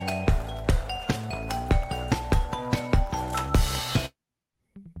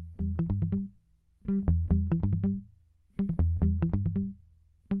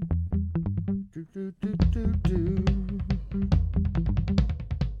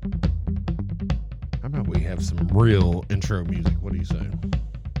have some real intro music. What do you say?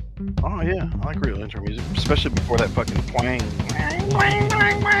 Oh yeah, I like real intro music, especially before that fucking twang.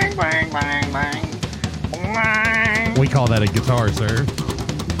 We call that a guitar, sir.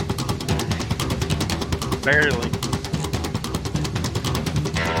 Barely.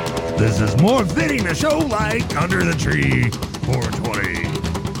 This is more fitting a show like Under the Tree 420.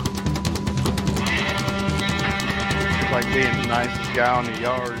 It's like being the nicest guy on the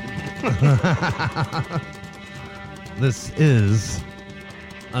yard. This is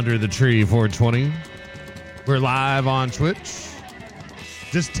Under the Tree 420. We're live on Twitch.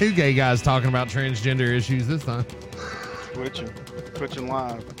 Just two gay guys talking about transgender issues this time. Twitching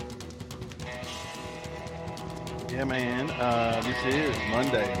live. Yeah, man. This is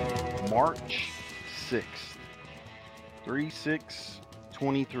Monday, March 6th.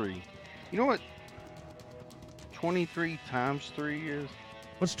 3/6/23. You know what 23 times 3 is?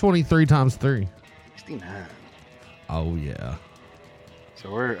 What's 23 times 3? 69. Oh, yeah. So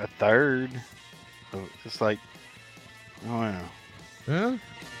we're a third. So it's like, I don't know. Yeah?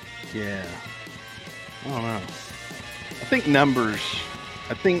 Yeah. I don't know. I think numbers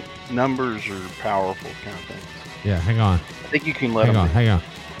are powerful kind of things. Yeah, hang on. I think you can let them. Hang on.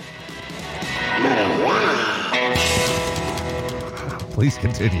 Please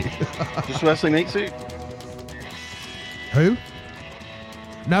continue. Just Wesley Meat Suit? Who?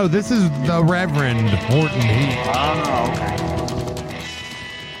 No, this is the Reverend Horton Heat. Oh, okay.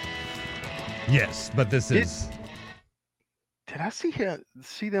 Yes, but this is Did I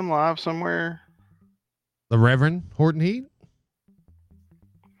see them live somewhere? the Reverend Horton Heat.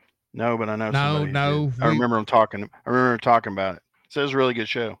 No, but I know. somebody No. did. I remember him talking about it. So it was a really good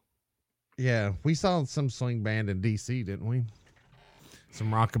show. Yeah, we saw some swing band in DC, didn't we?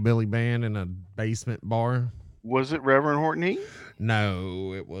 Some rockabilly band in a basement bar. Was it Reverend Horton Heat?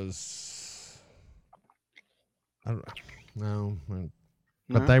 No, it was. I don't know. No,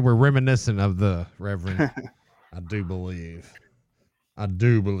 but they were reminiscent of the Reverend. I do believe.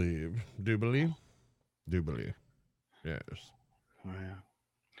 Do believe. Yes. Oh, yeah.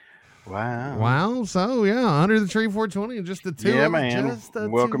 Wow. Wow. So yeah, Under the Tree 420, just the two. Yeah, man.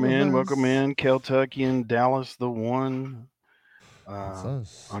 Welcome in, Kentuckian, Dallas, the one. That's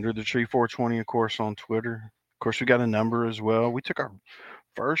us. Under the Tree 420, of course, on Twitter. Of course, we got a number as well. We took our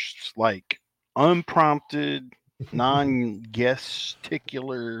first, unprompted,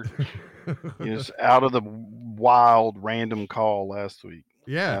 non-gesticular, out of the wild, random call last week.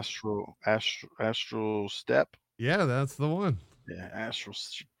 Yeah. Astral Step. Yeah, that's the one. Yeah, Astral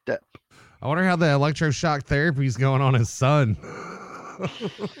Step. I wonder how the electroshock therapy is going on his son.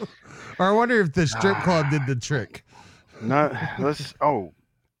 Or I wonder if the strip club did the trick.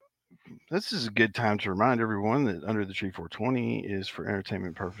 This is a good time to remind everyone that Under the Tree 420 is for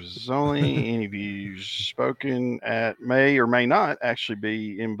entertainment purposes only. Any views spoken at may or may not actually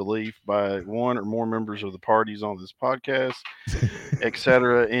be in belief by one or more members of the parties on this podcast,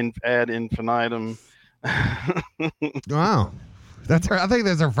 etc. Ad infinitum. Wow. I think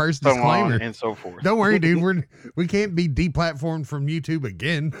that's our first disclaimer. On and so forth. Don't worry, dude. We can't be deplatformed from YouTube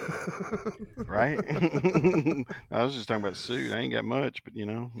again. Right? I was just talking about suit. I ain't got much, but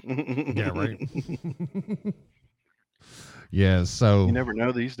Yeah, right. Yeah, so you never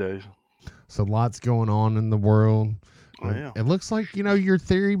know these days. So lots going on in the world. Oh, yeah. It looks like, your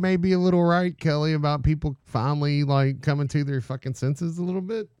theory may be a little right, Kelly, about people finally coming to their fucking senses a little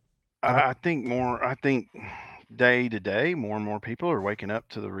bit. I think day to day, more and more people are waking up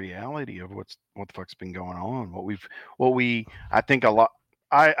to the reality of what the fuck's been going on. I think a lot.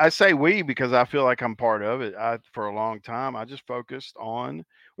 I say we because I feel like I'm part of it. For a long time, I just focused on,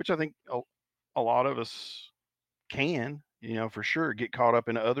 which I think a lot of us can, for sure, get caught up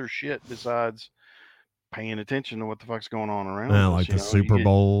in other shit besides paying attention to what the fuck's going on around us. Like the Super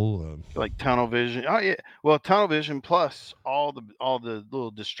Bowl, like tunnel vision. Oh yeah, well, tunnel vision plus all the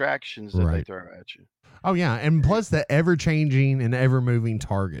little distractions that they throw at you. Oh yeah, and plus the ever-changing and ever-moving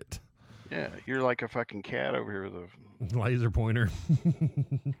target. Yeah, you're like a fucking cat over here with a laser pointer.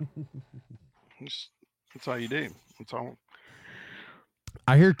 That's all you do. That's all.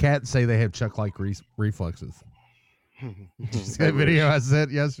 I hear cats say they have Chuck-like reflexes. Did you see that video I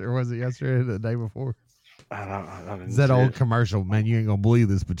sent yesterday? Or was it yesterday or the day before? I didn't it's that old commercial, man. You ain't gonna believe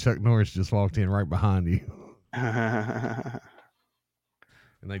this, but Chuck Norris just walked in right behind you.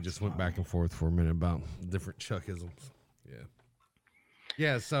 And they just went back and forth for a minute about different Chuckisms. Yeah.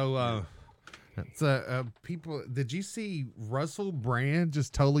 Yeah, so people, did you see Russell Brand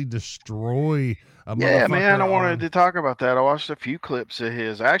just totally destroy a motherfucker? Yeah, man, I wanted to talk about that. I watched a few clips of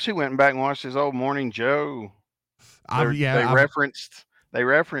his. I actually went back and watched his old Morning Joe. They referenced they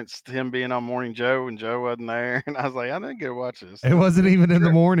referenced him being on Morning Joe and Joe wasn't there, and I was like, I didn't get to watch this. It wasn't even in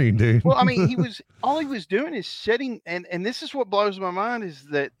the morning, dude. Well, I mean, all he was doing is setting, and this is what blows my mind is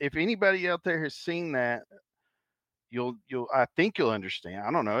that if anybody out there has seen that, I think you'll understand.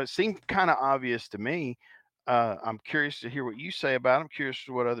 I don't know. It seemed kind of obvious to me. I'm curious to hear what you say about it. I'm curious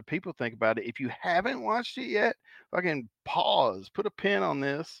to what other people think about it. If you haven't watched it yet, fucking pause, put a pin on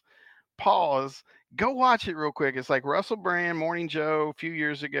this, pause, go watch it real quick. It's like Russell Brand, Morning Joe, a few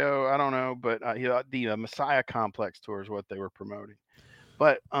years ago. I don't know, but the Messiah Complex tour is what they were promoting.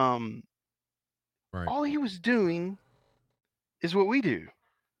 But Right. all he was doing is what we do.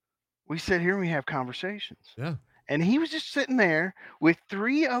 We sit here and we have conversations. Yeah. And he was just sitting there with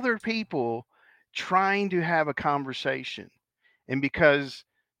 3 other people trying to have a conversation. And because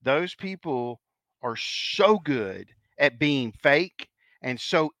those people are so good at being fake and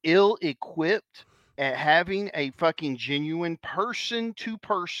so ill-equipped at having a fucking genuine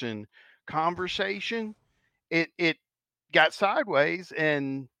person-to-person conversation, it got sideways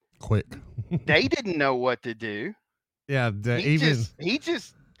and Quick. they didn't know what to do. Yeah. He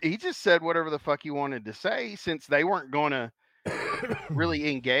just said whatever the fuck he wanted to say since they weren't going to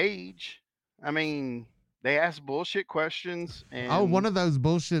really engage. I mean, they asked bullshit questions. And one of those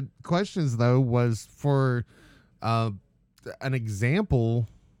bullshit questions though was for an example.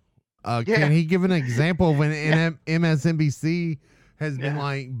 Can he give an example when MSNBC has been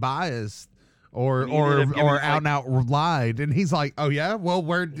like biased or out and out lied? And he's like, oh yeah, well,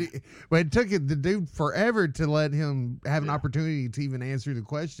 it took the dude forever to let him have an opportunity to even answer the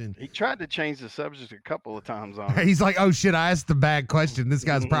question. He tried to change the subject a couple of times on He's like, oh shit, I asked the bad question. This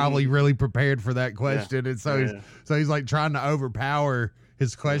guy's probably really prepared for that question. And so he's like trying to overpower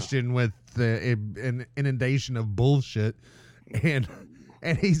his question with an inundation of bullshit.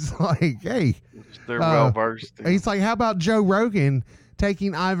 And he's like, hey, they're well versed. He's like, how about Joe Rogan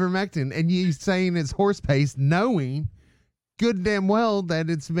taking ivermectin and you saying it's horse paste, knowing good and damn well that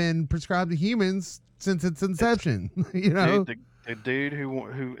it's been prescribed to humans since its inception. You know, the dude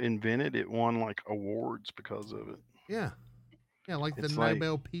who invented it won like awards because of it. Yeah, like the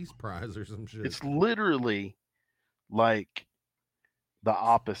Nobel Peace Prize or some shit. It's literally like the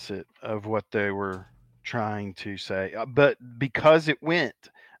opposite of what they were trying to say, but because it went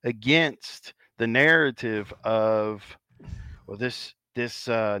against the narrative of this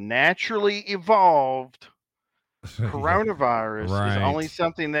naturally evolved coronavirus is only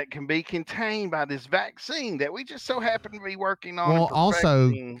something that can be contained by this vaccine that we just so happen to be working on. Well,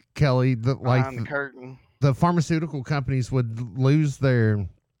 also, Kelly, the curtain, the pharmaceutical companies would lose their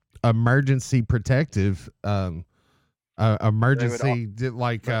emergency protective emergency,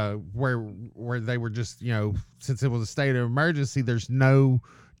 where they were just, since it was a state of emergency, there's no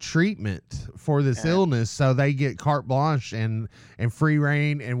treatment for this illness, so they get carte blanche and free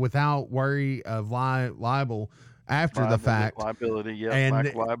reign and without worry of liable after the fact. Liability,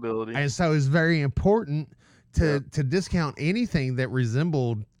 liability. And so it's very important to discount anything that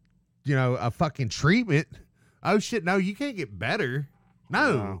resembled, a fucking treatment. Oh shit, no, you can't get better.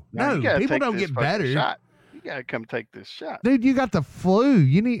 No, people don't get better. Shot. You gotta come take this shot, dude. You got the flu.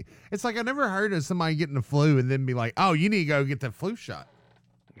 It's like I never heard of somebody getting the flu and then be like, oh, you need to go get the flu shot.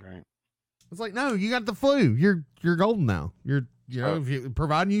 Right. It's like, no, you got the flu. You're golden now. If you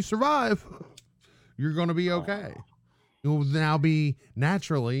providing you survive, you're gonna be okay. You'll now be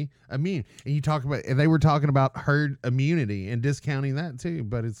naturally immune. And they were talking about herd immunity and discounting that too.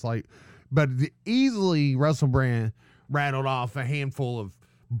 But it's like, easily Russell Brand rattled off a handful of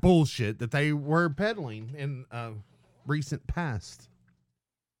bullshit that they were peddling in recent past.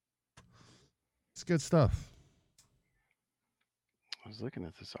 It's good stuff. I was looking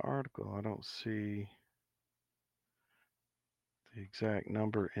at this article. I don't see the exact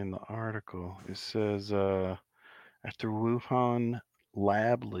number in the article. It says after Wuhan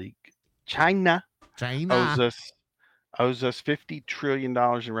lab leak, China owes us $50 trillion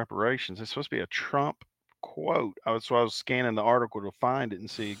in reparations. It's supposed to be a Trump quote. I was scanning the article to find it and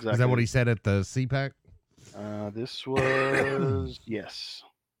see exactly. Is that what he said at the CPAC? This was yes.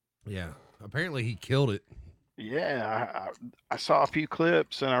 Yeah. Apparently he killed it. Yeah, I saw a few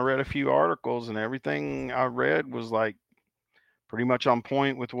clips and I read a few articles, and everything I read was like pretty much on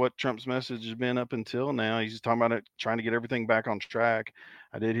point with what Trump's message has been up until now. He's just talking about it, trying to get everything back on track.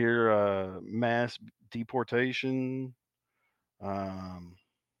 I did hear mass deportation.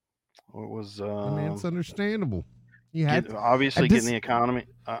 What was? It's understandable. Getting the economy.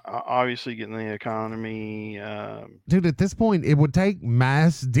 Dude, at this point, it would take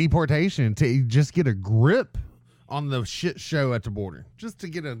mass deportation to just get a grip on the shit show at the border, just to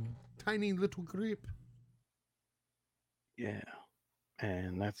get a tiny little grip. Yeah,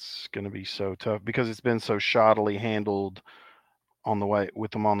 and that's going to be so tough because it's been so shoddily handled on the way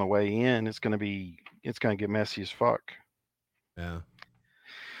with them on the way in. It's going to get messy as fuck. Yeah.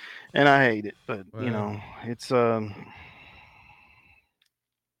 And I hate it, but Well, you know, it's Well,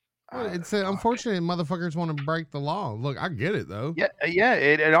 it's fuck. unfortunate motherfuckers want to break the law. Look, I get it though. Yeah.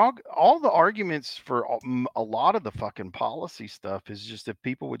 It all the arguments for a lot of the fucking policy stuff is just if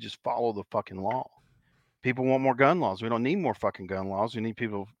people would just follow the fucking law. People want more gun laws. We don't need more fucking gun laws. We need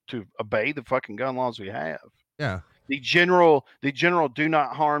people to obey the fucking gun laws we have. Yeah. The general do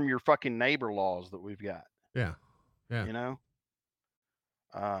not harm your fucking neighbor laws that we've got. Yeah. Yeah. You know.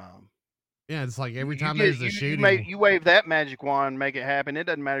 Yeah, it's like every time there's a shooting, you wave that magic wand, make it happen. It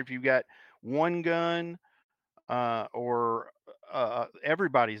doesn't matter if you've got one gun, or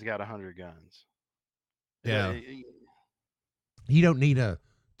everybody's got 100 guns. Yeah. You don't need a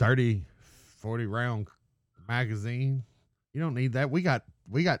 30, 40 round magazine. You don't need that. We got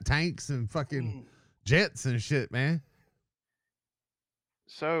tanks and fucking jets and shit, man.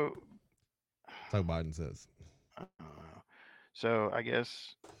 So Biden says. So I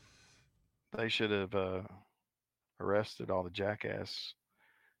guess they should have arrested all the jackass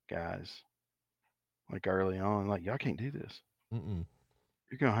guys like early on. Like, y'all can't do this. Mm-mm.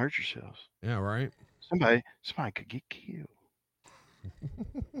 You're gonna hurt yourselves. Yeah, right. Somebody could get killed.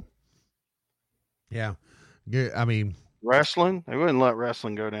 Yeah. I mean, wrestling, they wouldn't let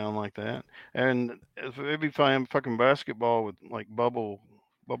wrestling go down like that. And it'd be playing fucking basketball with like bubble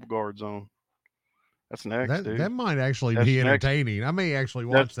guards on. That's next, dude. That might actually That's be next. entertaining. I may actually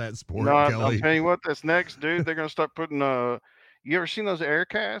watch that sport. No, Kelly. I'm telling you what, that's next, dude. They're gonna start putting you ever seen those air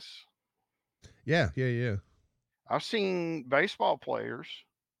casts? Yeah. I've seen baseball players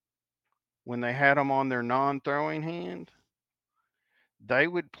when they had them on their non-throwing hand, they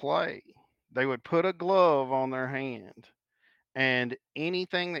would play. They would put a glove on their hand, and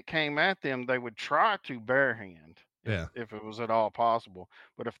anything that came at them, they would try to barehand. Yeah. If it was at all possible.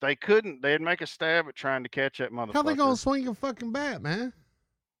 But if they couldn't, they'd make a stab at trying to catch that motherfucker. How they gonna swing a fucking bat, man?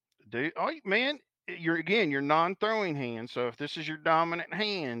 Dude, oh man, you're non-throwing hand. So if this is your dominant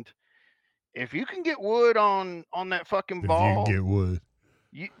hand, if you can get wood on that fucking ball, you can get wood.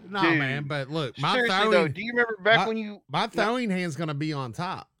 No, dude, man. But look, my seriously throwing, though, do you remember back when you my throwing hand's gonna be on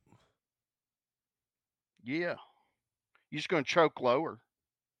top? Yeah, you're just gonna choke lower.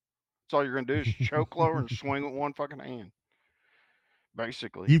 That's all you're gonna do is choke lower and swing with one fucking hand.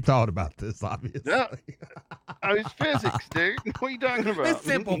 Basically, you thought about this, obviously. Yeah, it's physics, dude. What are you talking about? It's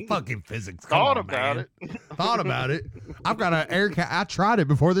simple fucking physics. Thought about it. Thought about it. I've got an air cat. I tried it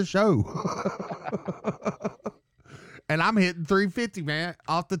before the show, and I'm hitting 350, man,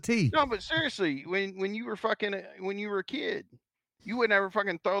 off the tee. No, but seriously, when you were a kid, you would never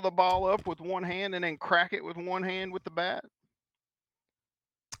fucking throw the ball up with one hand and then crack it with one hand with the bat.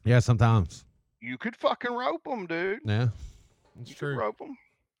 Yeah, sometimes you could fucking rope them, dude. Yeah. It's true. Rope them.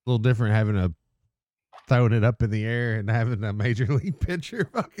 A little different throwing it up in the air and having a major league pitcher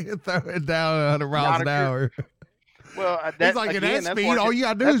fucking throw it down 100 miles an hour. Well, that's like again, at that speed. Working, all you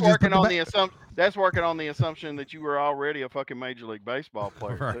gotta do is just working on the assumption. That's working on the assumption that you were already a fucking major league baseball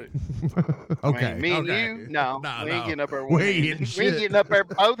player. Right. Too. Okay. I mean, me and you, no, we ain't getting up there. We ain't getting up there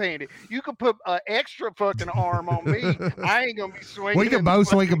both handed. You could put an extra fucking arm on me. I ain't gonna be swinging. We can both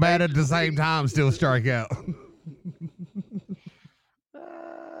swing a bat at the same time, still strike out.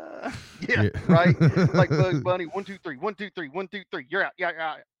 Yeah, right. Like Bugs Bunny. 1, 2, 3. 1, 2, 3. 1, 2, 3. You're out.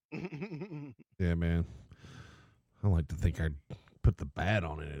 Yeah. Yeah, man. I like to think I'd put the bat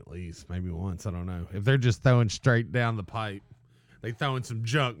on it at least, maybe once. I don't know. If they're just throwing straight down the pipe, they throwing some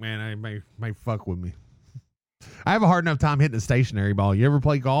junk, man. They may fuck with me. I have a hard enough time hitting a stationary ball. You ever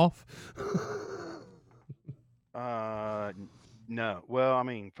play golf? No. Well, I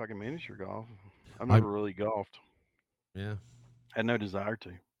mean, fucking miniature golf. I've never really golfed. Yeah. Had no desire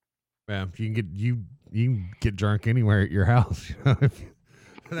to. Yeah, you can get drunk anywhere at your house.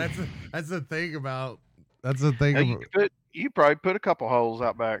 That's the thing about. That's the thing. You probably put a couple holes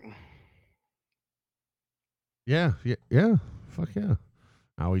out back. Yeah. Fuck yeah.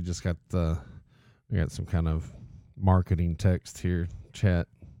 Oh, we just got we got some kind of marketing text here, chat.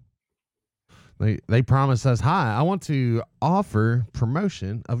 They promise us, hi, I want to offer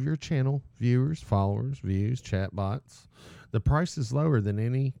promotion of your channel, viewers, followers, views, chat bots. The price is lower than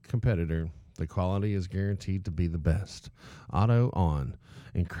any competitor. The quality is guaranteed to be the best. Auto on.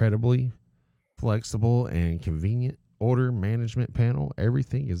 Incredibly flexible and convenient order management panel.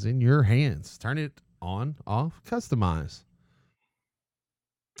 Everything is in your hands. Turn it on, off, customize.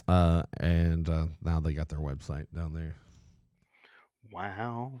 And now they got their website down there.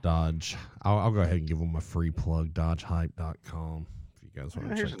 Wow. Dodge. I'll go ahead and give them a free plug. DodgeHype.com. If you you guys want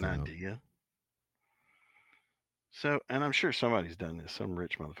to Here's check an it out. idea. So, and I'm sure somebody's done this. Some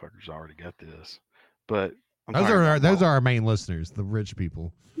rich motherfuckers already got this, but Those are our main listeners, the rich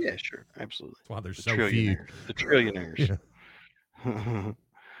people. Yeah, sure, absolutely. That's why there's The so few. The trillionaires.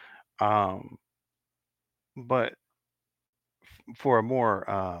 Yeah. But for a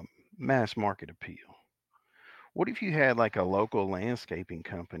more mass market appeal, what if you had like a local landscaping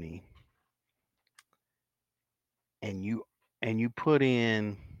company and you put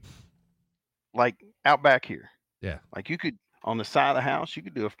in like out back here? Yeah. Like you could on the side of the house, you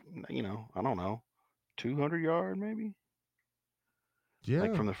could do I don't know, 200 yard maybe. Yeah.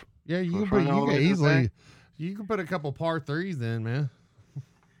 Like from the you can easily you can put a couple par threes in, man.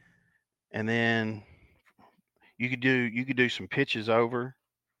 And then you could do some pitches over,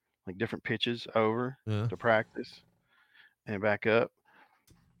 like different pitches over to practice and back up.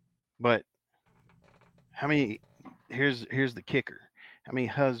 But how many here's the kicker. How many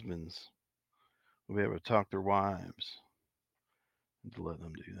husbands will be able to talk their wives to let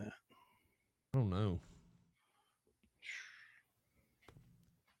them do that? I don't know.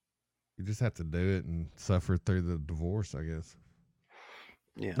 You just have to do it and suffer through the divorce, I guess.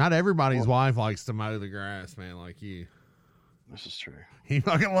 Yeah. Not everybody's wife likes to mow the grass, man, like you. This is true. He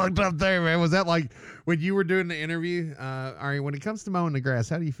fucking looked up there, man. Was that like when you were doing the interview? All right, when it comes to mowing the grass,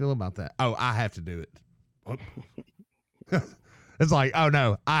 how do you feel about that? Oh, I have to do it. It's like, oh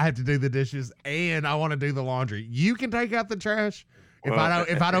no, I have to do the dishes and I want to do the laundry. You can take out the trash. If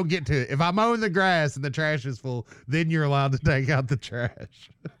I don't get to it. If I'm mowing the grass and the trash is full, then you're allowed to take out the trash.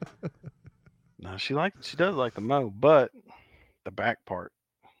 No, she does like the mow, but the back part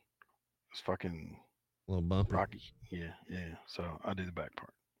is fucking a little bumpy. Rocky. Yeah. So I do the back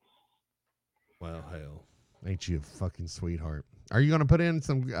part. Well, hell, ain't you a fucking sweetheart? Are you gonna put in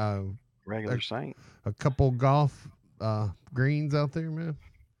some regular Saint? A couple golf greens out there, man?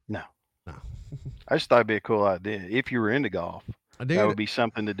 No. I just thought it'd be a cool idea if you were into golf. That would be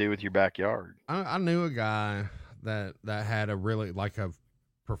something to do with your backyard. I knew a guy that had a really like a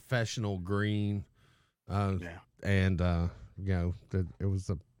professional green, and it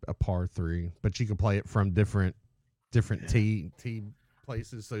was a par 3, but you could play it from different tee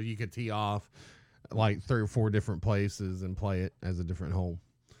places, so you could tee off like 3 or 4 different places and play it as a different hole.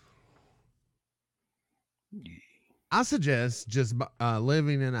 Yeah. I suggest just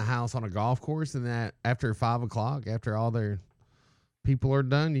living in a house on a golf course, and that after 5 o'clock, after all their people are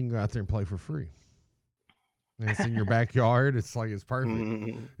done, you can go out there and play for free. And it's in your backyard. It's like it's perfect.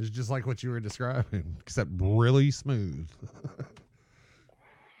 Mm-hmm. It's just like what you were describing, except really smooth.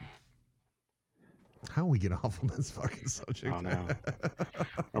 How we get off on this fucking subject? I know.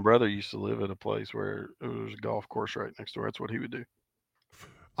 My brother used to live at a place where there was a golf course right next door. That's what he would do.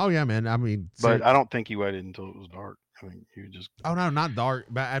 Oh yeah, man. I mean, but I don't think he waited until it was dark. I mean, you just. Oh no, not dark.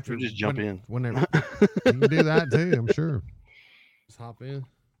 But after you just jump in. Whenever you can do that too, I'm sure. Just hop in.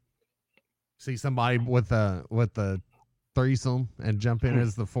 See somebody with a threesome and jump in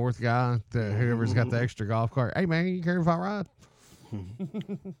as the 4th guy to whoever's got the extra golf cart. Hey man, you care if I ride?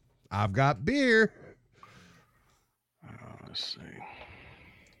 I've got beer. Let's see.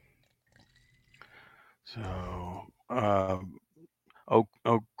 So,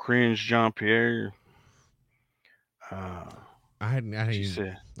 cringe Jean Pierre. I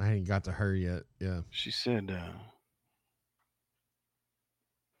hadn't got to her yet. Yeah. She said,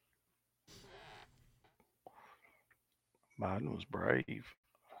 Biden was brave.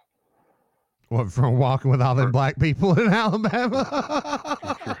 What, from walking with all them black people in Alabama?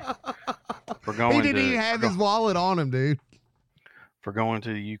 for going he didn't even have his wallet on him, dude. For going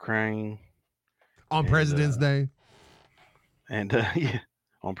to the Ukraine. On President's Day. And, yeah,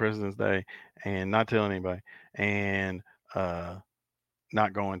 on President's Day. And not telling anybody. And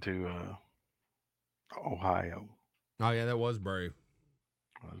not going to Ohio. Oh, yeah, that was brave.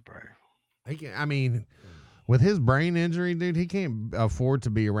 That was brave. I mean, with his brain injury, dude, he can't afford to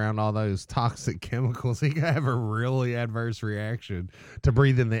be around all those toxic chemicals. He could have a really adverse reaction to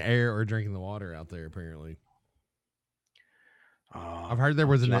breathing the air or drinking the water out there, apparently. I've heard there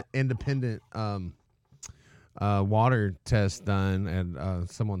was an independent water test done at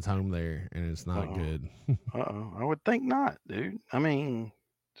someone's home there, and it's not good. I would think not, dude. I mean,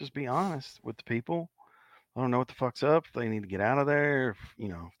 just be honest with the people. I don't know what the fuck's up. If they need to get out of there, if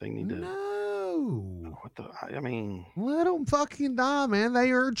they need to. No. I mean, let them fucking die, man.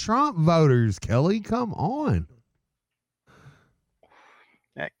 They are Trump voters, Kelly. Come on.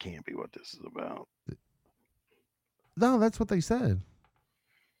 That can't be what this is about. No, that's what they said.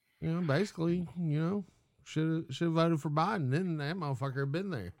 Basically, should have voted for Biden. Then that motherfucker had been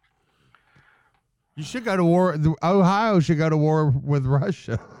there. You should go to war. Ohio should go to war with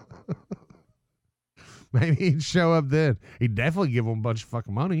Russia. Maybe he'd show up then. He'd definitely give them a bunch of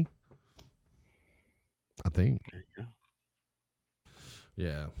fucking money. I think.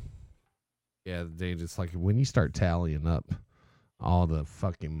 Yeah. Yeah, they just like when you start tallying up all the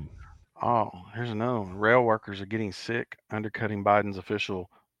fucking. Oh, here's another one. Rail workers are getting sick, undercutting Biden's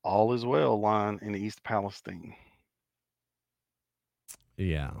official "all is well" line in East Palestine.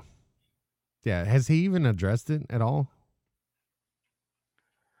 Yeah. Yeah. Has he even addressed it at all?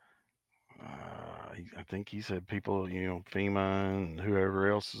 I think he said people, FEMA and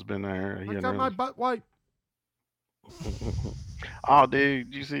whoever else has been there. I got my butt wiped. Oh,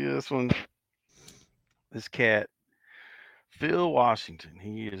 dude, you see this one? This cat, Phil Washington.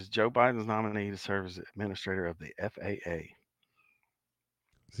 He is Joe Biden's nominee to serve as administrator of the FAA.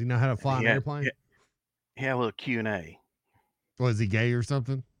 Does he know how to fly an airplane? He had a little Q&A. Was he gay or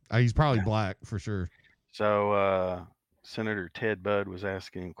something? He's probably black for sure. So Senator Ted Budd was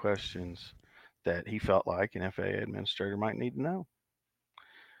asking him questions that he felt like an FAA administrator might need to know.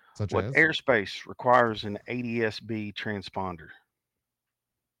 Such what as? airspace requires an ADS-B transponder?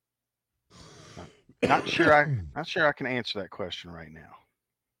 Not sure I can answer that question right now.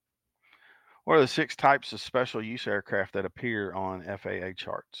 What are the 6 types of special use aircraft that appear on FAA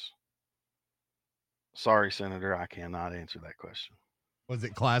charts? Sorry, Senator, I cannot answer that question. Was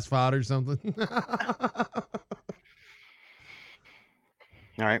it classified or something?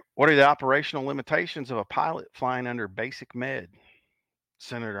 All right. What are the operational limitations of a pilot flying under basic med?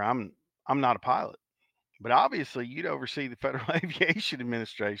 Senator, I'm not a pilot, but obviously you'd oversee the Federal Aviation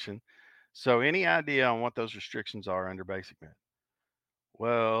Administration. So any idea on what those restrictions are under basic med?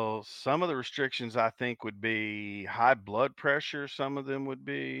 Well, some of the restrictions I think would be high blood pressure. Some of them would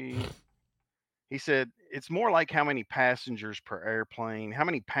be, he said, it's more like how many passengers per airplane, how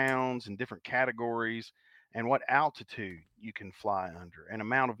many pounds in different categories, and what altitude you can fly under, and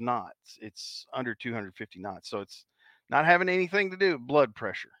amount of knots. It's under 250 knots. So it's not having anything to do with blood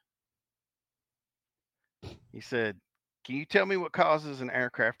pressure. He said, can you tell me what causes an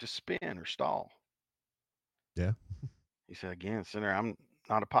aircraft to spin or stall? Yeah. He said, again, Senator, I'm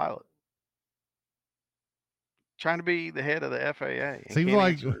not a pilot. Trying to be the head of the FAA. Seems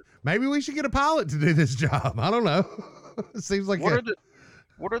like maybe we should get a pilot to do this job. I don't know. It seems like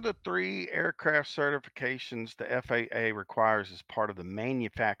what are the 3 aircraft certifications the FAA requires as part of the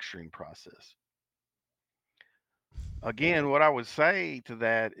manufacturing process? Again, what I would say to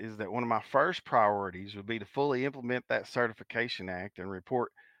that is that one of my first priorities would be to fully implement that certification act and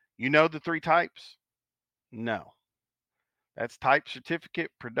report, the 3 types? No. That's type certificate,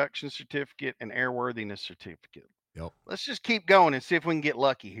 production certificate, and airworthiness certificate. Yep. Let's just keep going and see if we can get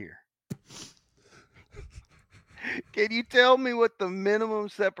lucky here. Can you tell me what the minimum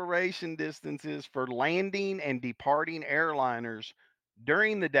separation distance is for landing and departing airliners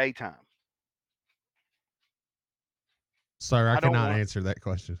during the daytime? Sir, I cannot answer that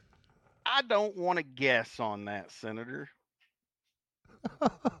question. I don't want to guess on that, Senator.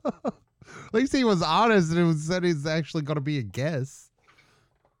 At least he was honest and said he's actually going to be a guess.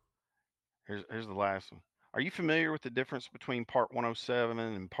 Here's the last one. Are you familiar with the difference between Part 107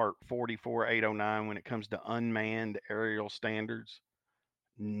 and Part 44809 when it comes to unmanned aerial standards?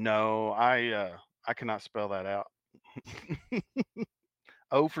 No, I cannot spell that out.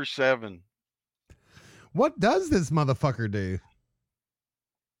 0 for 7. What does this motherfucker do?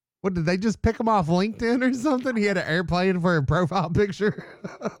 What, did they just pick him off LinkedIn or something? He had an airplane for a profile picture.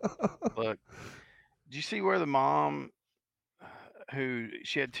 Look, did you see where the mom,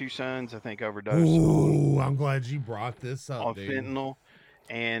 she had 2 sons, I think, overdosed? Ooh, I'm glad you brought this up, on fentanyl,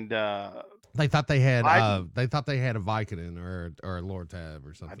 and they thought they had a Vicodin or a Lortab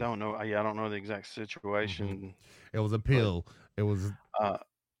or something. I don't know. I don't know the exact situation. Mm-hmm. It was a pill. It was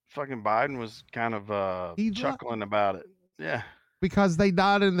fucking Biden was kind of chuckling about it. Yeah. Because they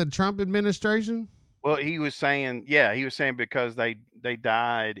died in the Trump administration? Well, he was saying because they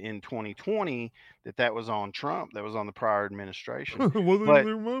died in 2020 that was on Trump, that was on the prior administration. but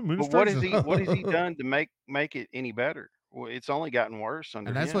what has he done to make it any better? Well, it's only gotten worse under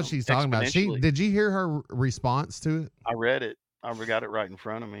him. And that's what she's talking about. Did you hear her response to it? I read it. I got it right in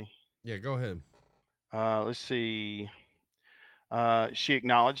front of me. Yeah, go ahead. Let's see. She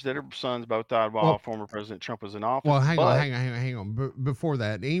acknowledged that her sons both died while former President Trump was in office. Well, hang on. Before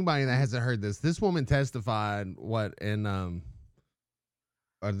that, anybody that hasn't heard this woman testified in a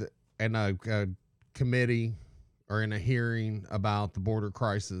committee or in a hearing about the border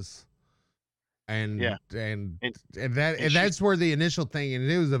crisis, and Yeah. and And and that and and she that's where the initial thing, and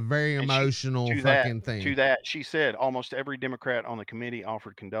it was a very and she emotional to that fucking thing. to that she said almost every Democrat on the committee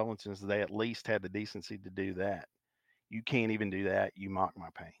offered condolences. They at least had the decency to do that. You can't even do that. You mock my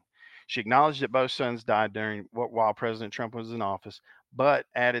pain. She acknowledged that both sons died during while President Trump was in office, but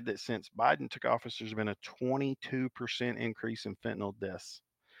added that since Biden took office, there's been a 22% increase in fentanyl deaths.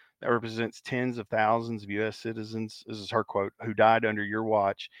 That represents tens of thousands of U.S. citizens. This is her quote, who died under your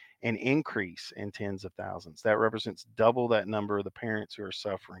watch, an increase in tens of thousands. That represents double that number of the parents who are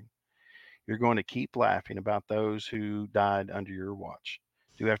suffering. You're going to keep laughing about those who died under your watch.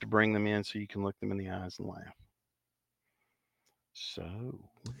 Do have to bring them in so you can look them in the eyes and laugh. So,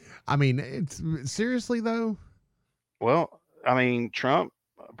 I mean, it's seriously though. well, I mean, Trump,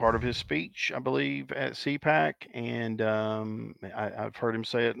 part of his speech, I believe, at CPAC, and I've heard him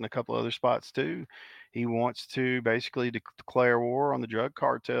say it in a couple other spots too. He wants to basically declare war on the drug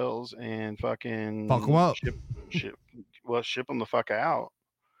cartels and Fuck them fucking up. ship, ship them the fuck out.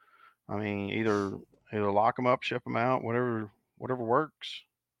 I mean, either lock them up, ship them out, whatever works.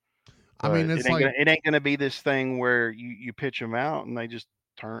 I mean, But it's like it ain't gonna be this thing where you pitch them out and they just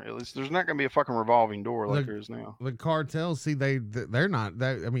turn. At least there's not gonna be a fucking revolving door like the there is now. the cartels. See, they're not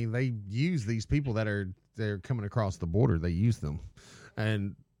that. I mean, they use these people that are they're coming across the border. They use them,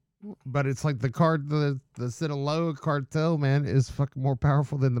 and but it's like the Sinaloa cartel, man, is fucking more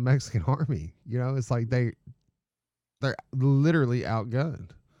powerful than the Mexican army. You know, it's like they're literally outgunned.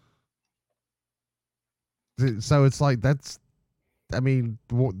 So it's like that's. I mean,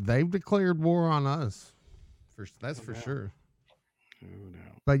 they've declared war on us. That's for sure. No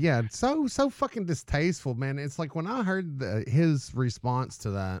doubt. But yeah, it's so fucking distasteful, man. It's like when I heard his response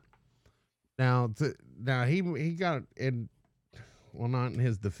to that. Now he got in, well, not in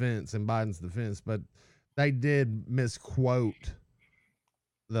his defense, in Biden's defense, but they did misquote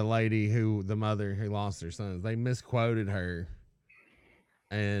the lady the mother who lost her sons. They misquoted her,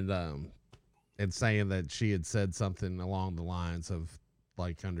 and saying that she had said something along the lines of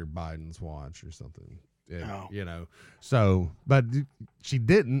like under Biden's watch or something. Oh. You know, so but she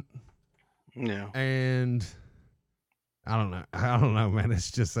didn't. Yeah. And I don't know. I don't know, man.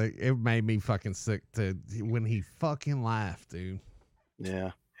 It's just like it made me fucking sick to when he fucking laughed, dude.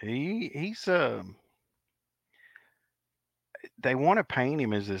 Yeah. He's they want to paint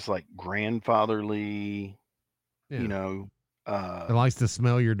him as this like grandfatherly, Yeah. you know, He likes to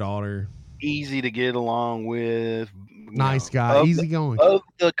smell your daughter. easy to get along with, Nice guy, easy going. Of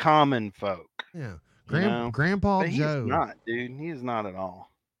the common folk. Yeah. You know? Grandpa But he's Joe. not, dude. He is not at all.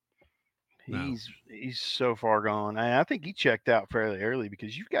 No. He's so far gone. I think he checked out fairly early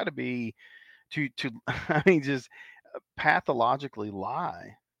because you've got to be to I mean just pathologically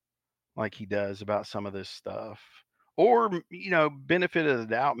lie like he does about some of this stuff, or benefit of the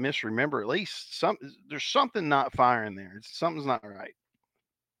doubt, misremember at least there's something not firing there. Something's not right.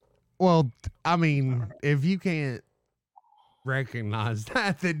 Well, I mean, if you can't recognize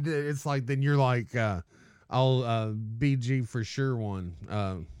that, then it's like then you're like I'll BG for sure one.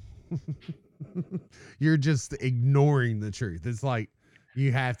 You're just ignoring the truth. It's like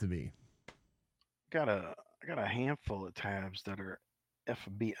you have to be. I got a handful of tabs that are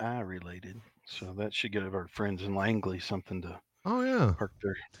FBI related, so that should give our friends in Langley something to Oh yeah. perk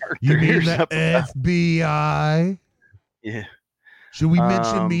their You mean ears the up about. FBI? Yeah. Should we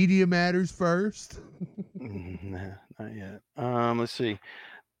mention Media Matters first? Nah, not yet. Let's see.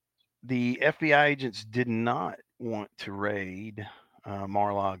 The FBI agents did not want to raid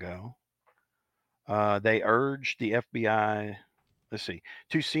Mar-a-Lago. They urged the FBI. Let's see.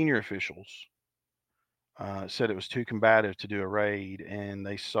 Two senior officials said it was too combative to do a raid, and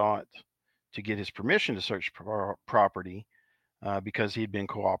they sought to get his permission to search property because he'd been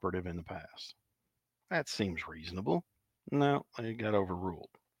cooperative in the past. That seems reasonable. No, they got overruled.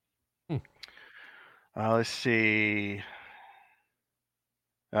 Let's see.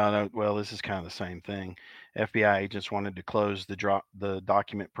 No, well, this is kind of the same thing. FBI agents wanted to close the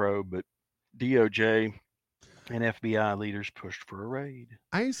document probe, but DOJ and FBI leaders pushed for a raid.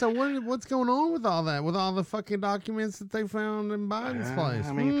 Hey, so what's going on with all that? With all the fucking documents that they found in Biden's place?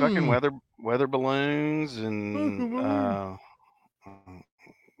 I mean, fucking weather balloons, and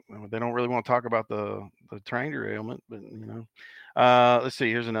they don't really want to talk about the train derailment, but let's see.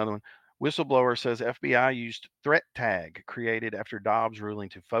 Here's another one. Whistleblower says FBI used threat tag created after Dobbs ruling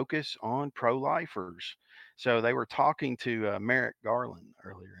to focus on pro-lifers. So they were talking to Merrick Garland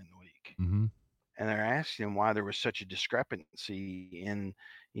earlier in the week, and they're asking him why there was such a discrepancy in,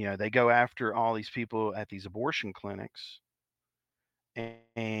 they go after all these people at these abortion clinics,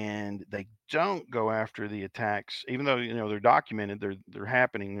 and they don't go after the attacks, even though they're documented, they're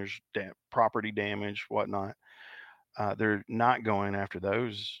happening. There's property damage, whatnot. They're not going after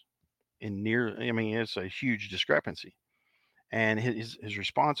those in near. I mean, it's a huge discrepancy. And his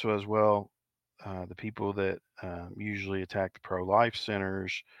response was, well, the people that usually attack the pro-life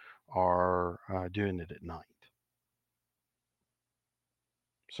centers are doing it at night.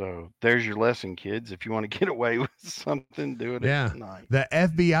 So there's your lesson, kids. If you want to get away with something, do it Yeah. at night. The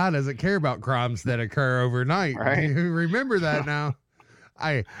FBI doesn't care about crimes that occur overnight. Right. You remember that now.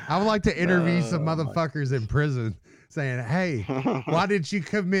 I would like to interview some motherfuckers in prison saying, hey, why did you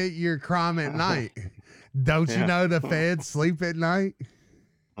commit your crime at night? Don't you know the feds sleep at night?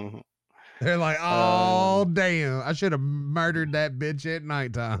 Mhm. They're like, oh, damn. I should have murdered that bitch at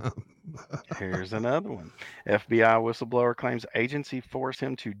nighttime. Here's another one. FBI whistleblower claims agency forced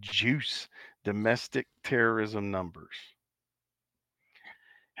him to juice domestic terrorism numbers.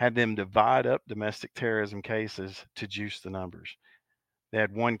 Had them divide up domestic terrorism cases to juice the numbers. They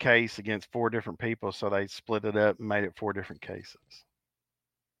had one case against 4 different people, so they split it up and made it 4 different cases.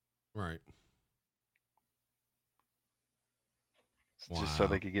 Right. Just so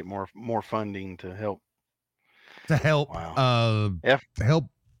they could get more funding to help. Wow. Help.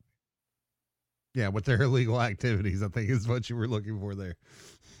 Yeah, with their illegal activities, I think is what you were looking for there.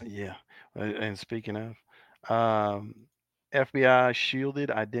 Yeah. And speaking of, FBI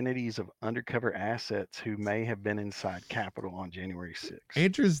shielded identities of undercover assets who may have been inside Capitol on January 6th.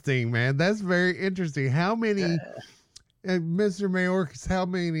 Interesting, man. That's very interesting. How many, Mr. Mayorkas, how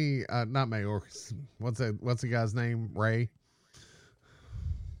many, not Mayorkas, what's the guy's name? Ray?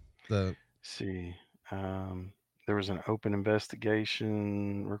 See, there was an open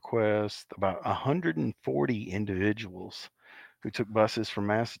investigation request. About 140 individuals who took buses from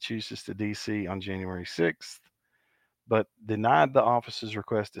Massachusetts to D.C. on January 6th, but denied the office's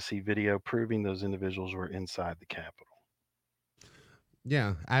request to see video proving those individuals were inside the Capitol.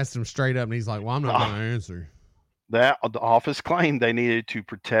 Yeah, asked him straight up, and he's like, well, I'm not going to answer. The office claimed they needed to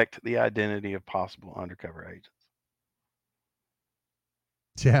protect the identity of possible undercover agents.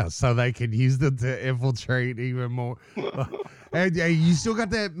 Yeah, so they could use them to infiltrate even more. Hey, you still got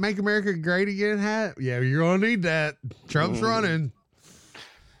that Make America Great Again hat? Yeah, you're going to need that. Trump's running.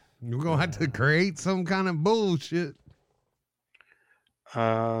 You're going to have to create some kind of bullshit.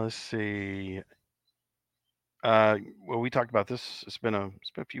 Let's see. Well, we talked about this. It's been a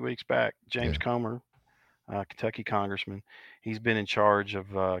few weeks back. James Comer, Kentucky congressman, he's been in charge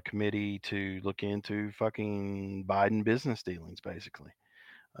of a committee to look into fucking Biden business dealings, basically,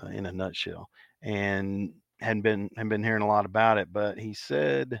 in a nutshell. And hadn't been hearing a lot about it, but he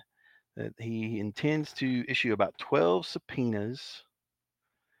said that he intends to issue about 12 subpoenas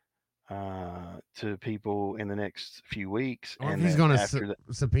to people in the next few weeks. And he's going to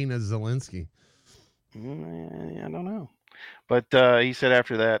subpoena Zelensky. I don't know, but he said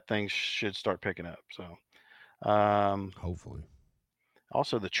after that things should start picking up. So hopefully.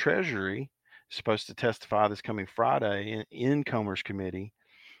 Also, the Treasury is supposed to testify this coming Friday in Comer's committee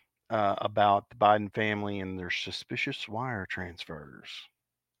about the Biden family and their suspicious wire transfers.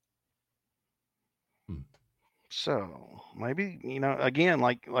 So maybe, again,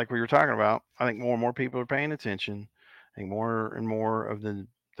 like we were talking about, I think more and more people are paying attention. I think more and more of the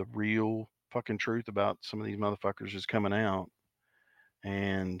real fucking truth about some of these motherfuckers is coming out.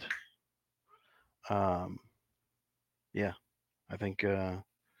 And yeah, I think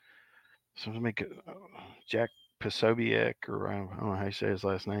something make Jack Posobiec, or I don't know how you say his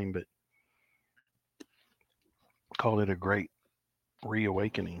last name, but called it a great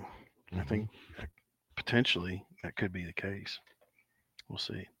reawakening. I think potentially that could be the case. We'll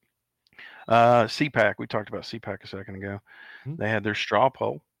see. CPAC, we talked about CPAC a second ago. They had their straw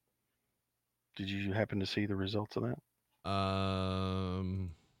poll. Did you happen to see the results of that?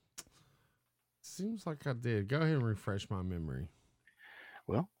 Seems like I did. Go ahead and refresh my memory.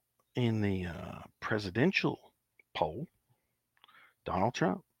 Well, in the presidential poll, Donald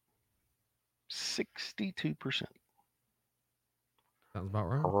Trump, 62%. Sounds about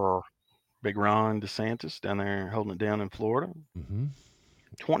right. Big Ron DeSantis down there holding it down in Florida,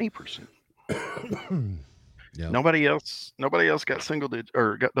 20%. Yep. Nobody else got single digit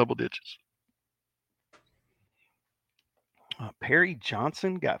or got double digits. Perry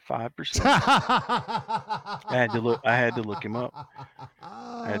Johnson got 5%. I had to look him up.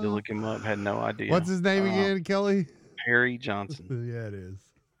 Had no idea. What's his name again, Kelly? Perry Johnson. Yeah, it is.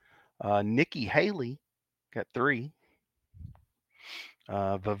 Nikki Haley got 3.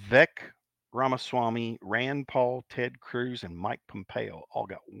 Vivek Ramaswamy, Rand Paul, Ted Cruz, and Mike Pompeo all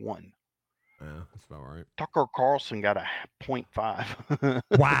got 1. Yeah, that's about right. Tucker Carlson got a 0.5.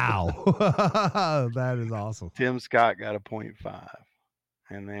 Wow. That is awesome. Tim Scott got a 0.5.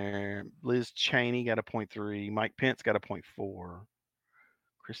 And there, Liz Cheney got a 0.3. Mike Pence got a 0.4.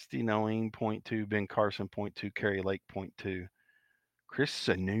 Christy Noem 0.2. Ben Carson 0.2. Carrie Lake 0.2. Chris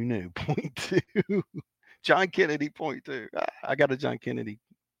Sununu 0.2. John Kennedy 0.2. I got a John Kennedy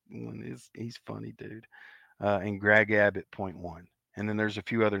one. He's funny, dude. And Greg Abbott 0.1. And then there's a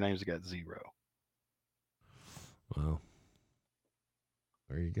few other names that got 0. Well,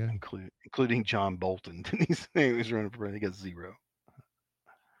 there you go. Including John Bolton. He was running for president. He got 0.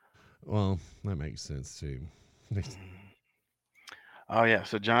 Well, that makes sense too. Oh yeah,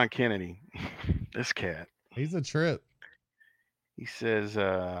 so John Kennedy, this cat. He's a trip. He says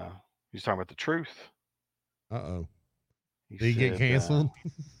he's talking about the truth. Uh-oh. He Did he get canceled?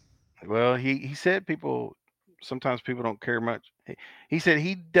 Well, he said sometimes people don't care much. He said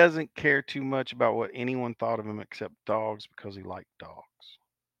he doesn't care too much about what anyone thought of him except dogs because he liked dogs.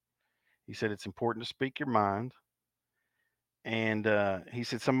 He said it's important to speak your mind. And he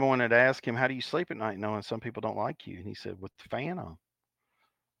said someone had asked him, "How do you sleep at night knowing some people don't like you?" And he said, "With the fan on,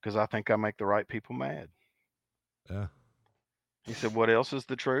 because I think I make the right people mad." Yeah. He said, "What else is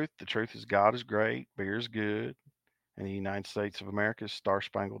the truth? The truth is God is great, beer is good, and the United States of America is star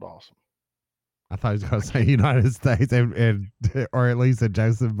spangled awesome." I thought he was going to say United States, and or at least that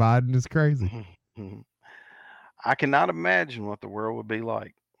Joseph Biden is crazy. I cannot imagine what the world would be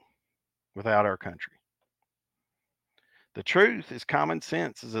like without our country. The truth is common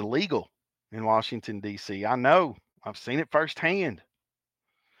sense is illegal in Washington, D.C. I know. I've seen it firsthand.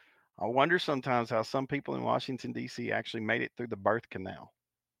 I wonder sometimes how some people in Washington, D.C. actually made it through the birth canal.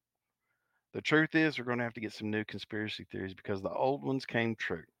 The truth is, we're going to have to get some new conspiracy theories because the old ones came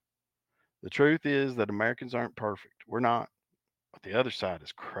true. The truth is that Americans aren't perfect. We're not. But the other side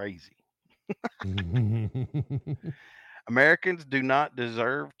is crazy. Americans do not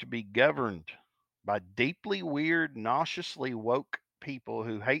deserve to be governed by deeply weird, nauseously woke people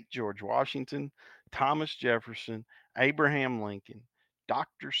who hate George Washington, Thomas Jefferson, Abraham Lincoln,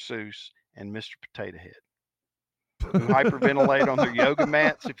 Dr. Seuss, and Mr. Potato Head, who hyperventilate on their yoga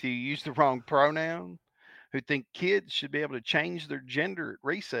mats if you use the wrong pronoun, who think kids should be able to change their gender at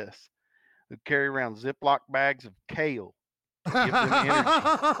recess, who carry around Ziploc bags of kale to give them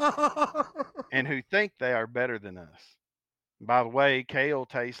energy, and who think they are better than us. By the way, kale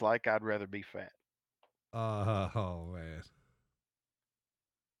tastes like I'd rather be fat. Oh man.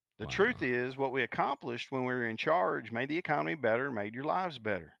 The Wow. truth is, what we accomplished when we were in charge made the economy better, made your lives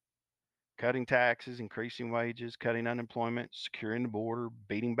better. Cutting taxes, increasing wages, cutting unemployment, securing the border,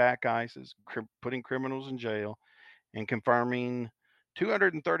 beating back ISIS, putting criminals in jail, and confirming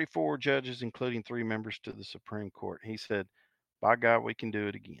 234 judges, including 3 members to the Supreme Court. He said, "By God, we can do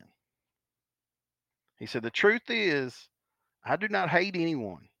it again." He said, "The truth is, I do not hate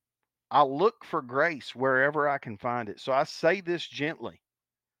anyone. I look for grace wherever I can find it. So I say this gently.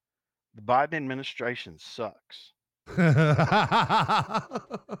 The Biden administration sucks. Tell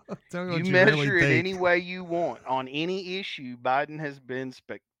me You what you really measure it think. any way you want. On any issue, Biden has been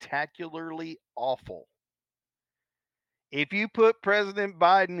spectacularly awful. If you put President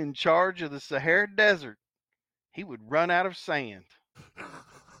Biden in charge of the Sahara Desert, he would run out of sand.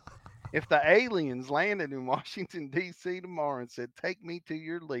 If the aliens landed in Washington, D.C. tomorrow and said, 'Take me to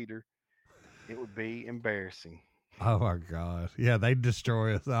your leader,' it would be embarrassing." Oh my god. Yeah, they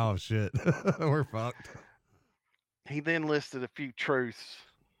destroy us. Oh shit. We're fucked. He then listed a few truths,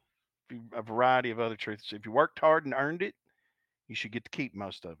 a variety of other truths. If you worked hard and earned it, you should get to keep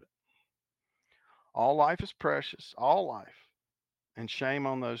most of it. All life is precious, all life, and shame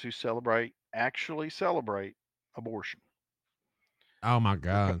on those who actually celebrate abortion. Oh my The,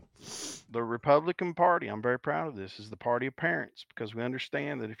 god. the Republican Party, I'm very proud of this, is the party of parents because we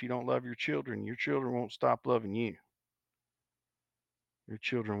understand that if you don't love your children won't stop loving you. Your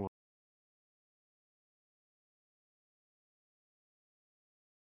children will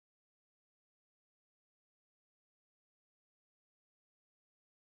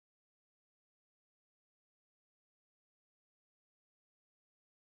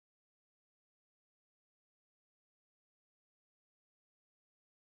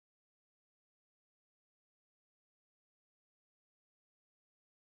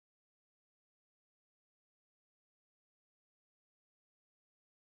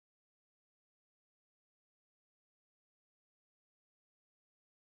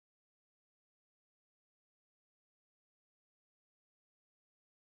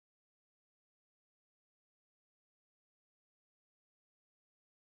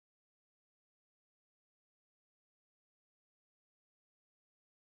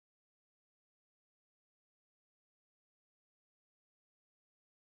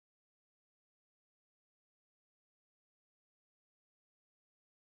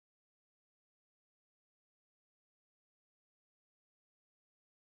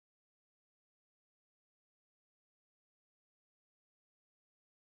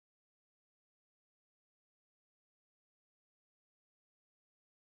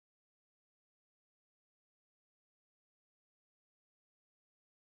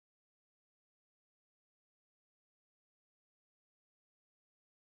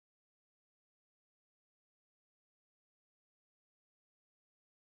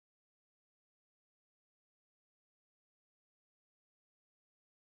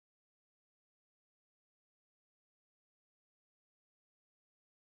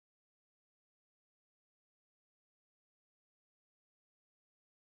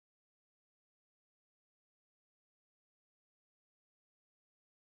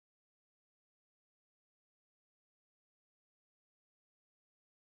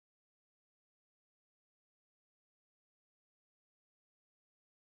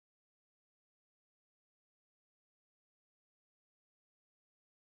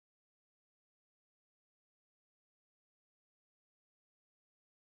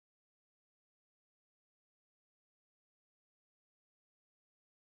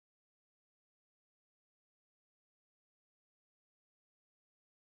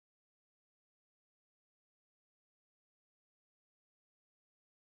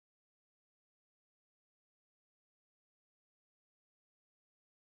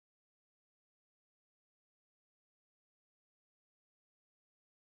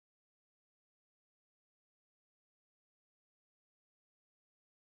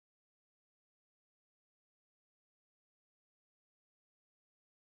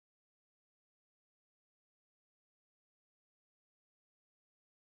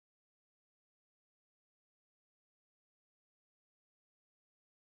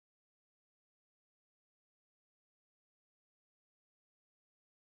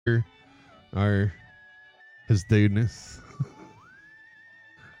or his dudeness.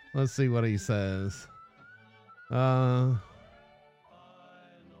 Let's see what he says.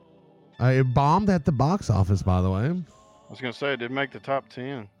 It bombed at the box office, by the way. I was gonna say it didn't make the top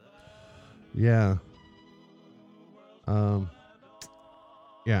 10. Yeah.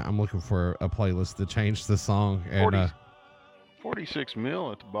 Yeah, I'm looking for a playlist to change the song. And 46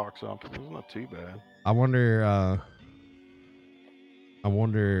 mil at the box office. It's not too bad. I wonder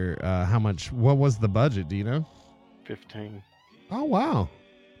how much. What was the budget? Do you know? 15. Oh wow!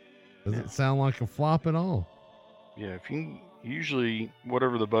 Does it sound like a flop at all? Yeah, if you usually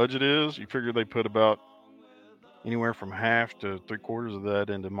whatever the budget is, you figure they put about anywhere from half to 3/4 of that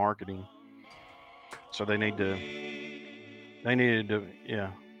into marketing. So they needed to,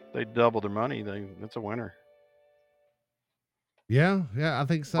 yeah, they doubled their money. That's a winner. Yeah, I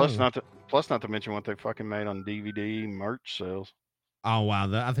think so. Plus not to mention what they fucking made on DVD merch sales. Oh wow!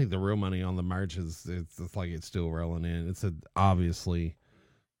 I think the real money on the merch is it's like it's still rolling in. It's obviously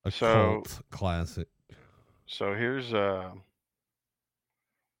a cult classic. So here's from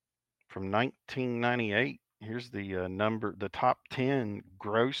 1998. Here's the top 10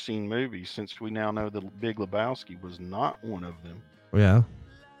 grossing movies. Since we now know the Big Lebowski was not one of them. Yeah.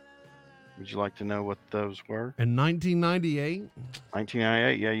 Would you like to know what those were? In 1998?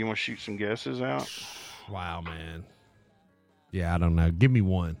 1998, yeah. You want to shoot some guesses out? Wow, man. Yeah, I don't know. Give me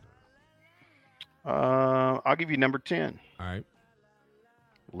one. I'll give you number 10. All right.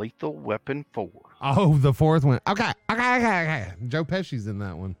 Lethal Weapon 4. Oh, the fourth one. Okay. Joe Pesci's in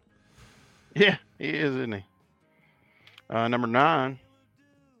that one. Yeah, he is, isn't he? Number 9.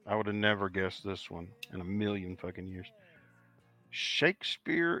 I would have never guessed this one in a million fucking years.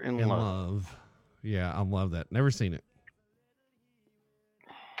 Shakespeare in Love. Yeah, I love that. Never seen it.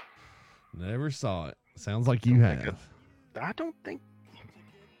 Never saw it. Sounds like you have. I don't think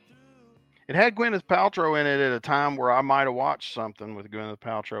it had Gwyneth Paltrow in it at a time where I might have watched something with Gwyneth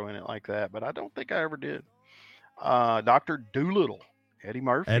Paltrow in it like that, but I don't think I ever did. Dr. Dolittle, Eddie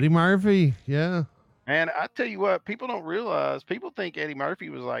Murphy. Yeah. And I tell you what, people don't realize, people think Eddie Murphy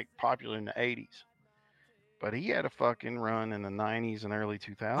was like popular in the 80s. But he had a fucking run in the 90s and early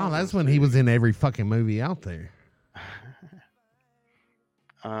 2000s. Oh, that's when he was in every fucking movie out there.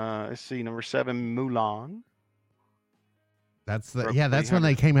 Let's see, number 7, Mulan. That's when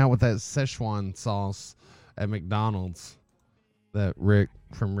they came out with that Szechuan sauce at McDonald's that Rick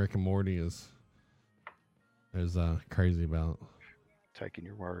from Rick and Morty is crazy about. Taking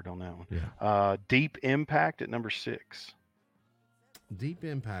your word on that one. Yeah. Deep Impact at number 6. Deep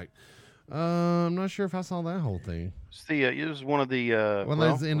Impact. I'm not sure if I saw that whole thing. It was one of the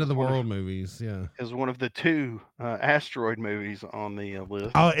those end of the world movies. Yeah, it was one of the 2 asteroid movies on the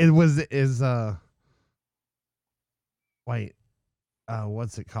list. Oh, wait,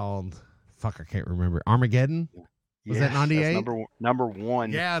 what's it called? Fuck, I can't remember. Armageddon. Was that 98? Number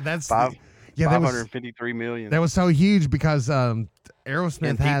 1? Yeah, that's 553 million. That was so huge because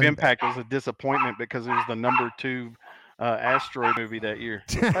Aerosmith had Deep Impact was a disappointment because it was the number 2 asteroid movie that year.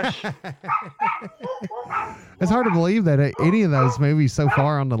 It's hard to believe that any of those movies so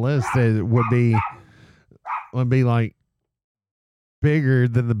far on the list would be like bigger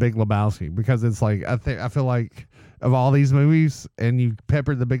than the Big Lebowski, because it's like I feel like of all these movies, and you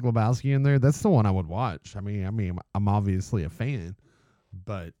peppered the Big Lebowski in there, that's the one I would watch. I mean I'm obviously a fan,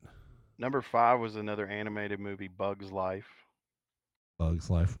 but number 5 was another animated movie, Bug's Life.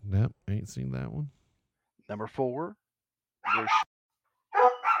 Yep, ain't seen that one. Number 4.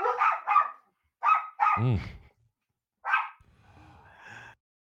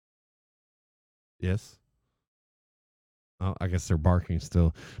 Yes. Oh, I guess they're barking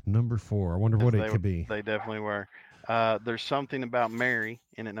still. Number 4. I wonder what it could be. They definitely were. There's Something About Mary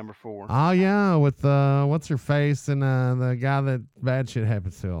in at number 4. Oh yeah, with what's her face and the guy that bad shit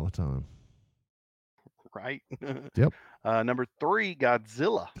happens to all the time. Right. Yep. Number 3,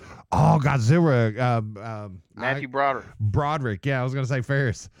 Godzilla. Oh, Godzilla. Matthew Broderick. Yeah, I was gonna say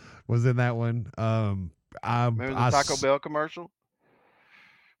Ferris was in that one. Remember the Taco Bell commercial?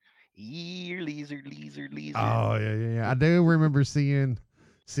 Laser. Oh yeah. I do remember seeing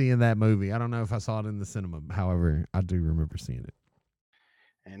that movie. I don't know if I saw it in the cinema. However, I do remember seeing it.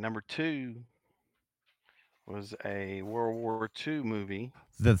 And number 2 was a World War II movie.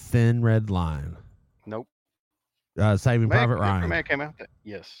 The Thin Red Line. Nope. Saving Private Ryan. Man came out.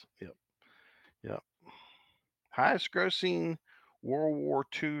 Yes. Yep. Highest grossing World War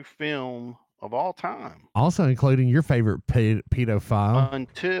II film of all time. Also including your favorite pedophile.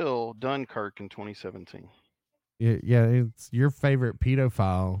 Until Dunkirk in 2017. Yeah, it's your favorite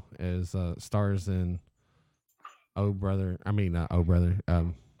pedophile is stars in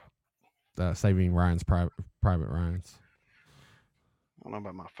Saving Ryan's Private Ryan's. I don't know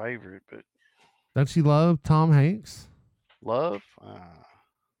about my favorite, but Don't you love Tom Hanks? love.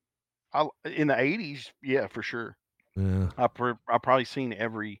 In the '80s, yeah, for sure. Yeah. I probably seen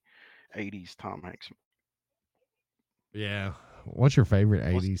every '80s Tom Hanks. Yeah. What's your favorite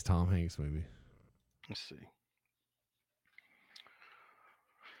 '80s Tom Hanks movie? Let's see.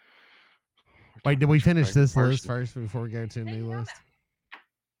 Wait, did we finish this list first before we go to a new list?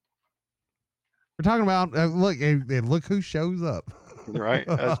 We're talking about look who shows up. Right,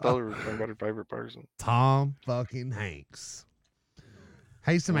 that's totally we're talking about her favorite person. Tom fucking Hanks.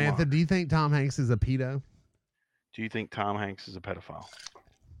 Hey Samantha, do you think Tom Hanks is a pedo? Do you think Tom Hanks is a pedophile? I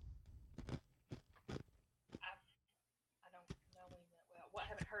don't know him that well. Well, I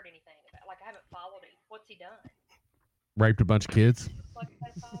haven't heard anything about. Like I haven't followed him. What's he done? Raped a bunch of kids. Like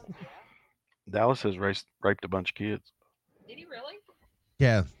pedophile? Yeah. Dallas has raped a bunch of kids. Did he really?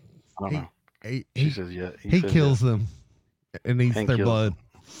 Yeah. I don't know. She says yeah. He kills them and eats their blood.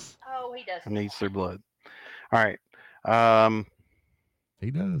 Oh, he does. And eats their blood. All right.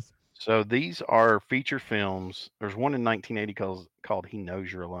 He does. So these are feature films. There's one in 1980 called He Knows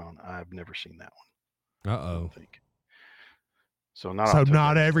You're Alone. I've never seen that one. Uh-oh. So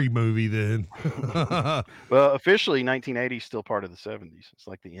not every movie then. Well, officially 1980 is still part of the 70s. It's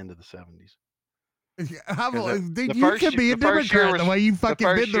like the end of the 70s. Dude, you could be a Democrat the way you fucking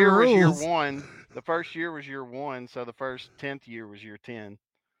bend the rules. The first year was year 1, so the first 10th year was year 10.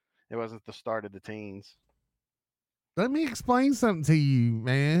 It wasn't the start of the teens. Let me explain something to you,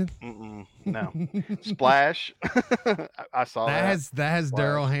 man. No. Splash. I saw that. That has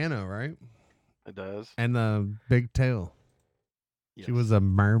Daryl Hannah, right? It does. And the big tail. Yes. She was a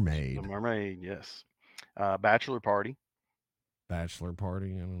mermaid. A mermaid, yes. Bachelor Party. Bachelor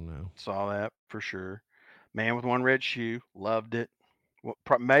Party, I don't know. Saw that for sure. Man with One Red Shoe, loved it. Well,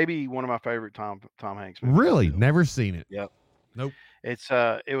 maybe one of my favorite Tom Hanks movies. Really? Never seen it. Yep. Nope.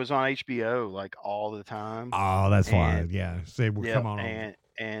 It was on HBO like all the time. Oh, that's why. Yeah. Say come on.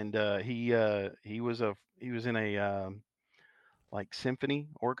 And he was in a like symphony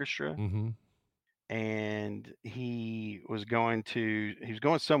orchestra. Mm-hmm. And he was going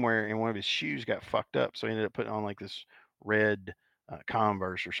somewhere and one of his shoes got fucked up. So he ended up putting on like this red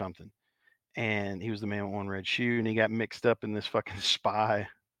Converse or something. And he was the man with one red shoe and he got mixed up in this fucking spy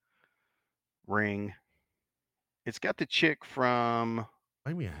ring. It's got the chick from.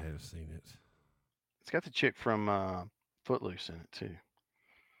 Maybe I have seen it. It's got the chick from Footloose in it too.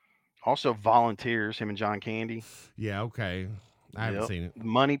 Also Volunteers, him and John Candy. Yeah, okay. I haven't seen it.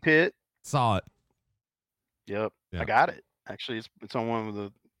 Money Pit. Saw it. Yep. I got it. Actually, it's on one of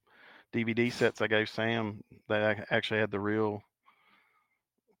the DVD sets I gave Sam. That actually had the real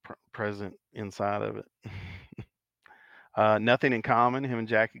present inside of it. Nothing in Common, him and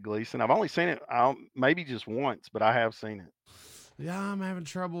Jackie Gleason. I've only seen it maybe just once, but I have seen it. Yeah, I'm having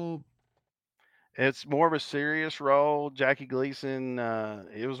trouble. It's more of a serious role. Jackie Gleason,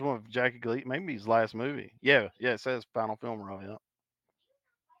 it was one of Jackie Gleason, maybe his last movie. Yeah, it says final film role, yeah.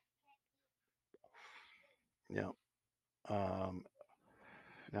 Yeah.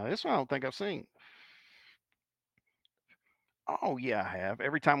 Now this one I don't think I've seen. Oh yeah, I have.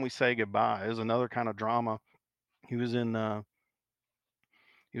 Every Time We Say Goodbye is another kind of drama. He was in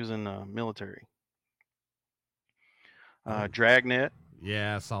military. Dragnet.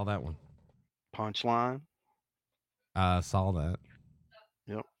 Yeah, I saw that one. Punchline. Saw that.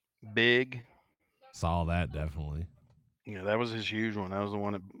 Yep. Big. Saw that definitely. Yeah, that was his huge one. That was the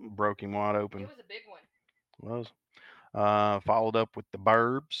one that broke him wide open. It was a big one. It was. Followed up with The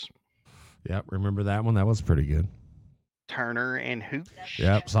Burbs. Yep, remember that one? That was pretty good. Turner and Hooch.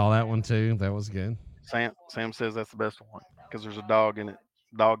 Yep, saw that one too. That was good. Sam says that's the best one because there's a dog in it.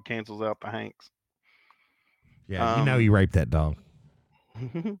 Dog cancels out the Hanks. Yeah, you know he raped that dog.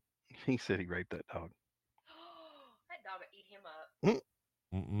 He said he raped that dog. That dog would eat him up.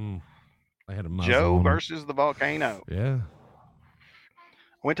 Mm-mm. I had a muzzle Joe on versus the Volcano. Yeah.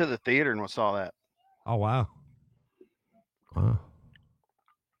 Went to the theater and saw that. Oh wow. Wow.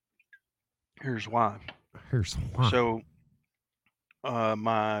 Here's why. So,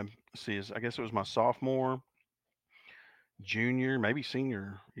 I guess it was my sophomore, junior, maybe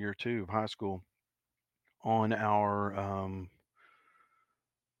senior year 2 of high school. On our,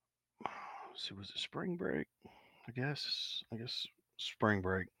 was it spring break? I guess spring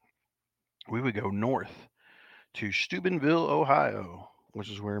break. We would go north to Steubenville, Ohio, which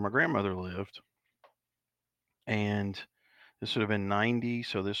is where my grandmother lived. And this would have been 90,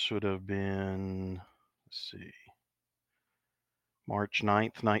 so this would have been, March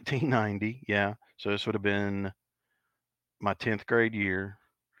 9th, 1990. Yeah. So this would have been my 10th grade year.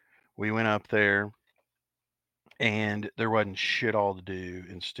 We went up there, and there wasn't shit all to do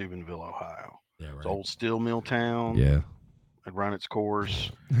in Steubenville, Ohio. Yeah, It's right. old steel mill town. Yeah. Had run its course,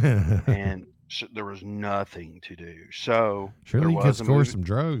 and there was nothing to do. So Surely there you could was a score movie. some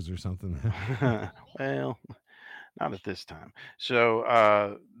drugs or something. Well, not at this time.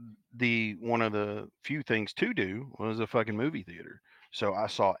 So one of the few things to do was a fucking movie theater. So I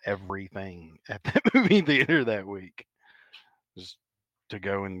saw everything at that movie theater that week, just to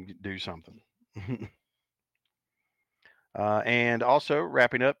go and do something. And also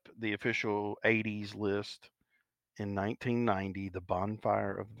wrapping up the official 80s list in 1990, The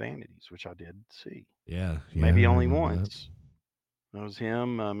Bonfire of Vanities, which I did see. Yeah. Maybe I only remember that. once. That was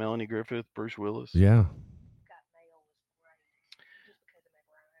him, Melanie Griffith, Bruce Willis. Yeah. Got Mail was great just because of Meg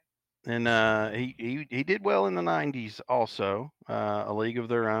Ryan. And he did well in the 90s also. A League of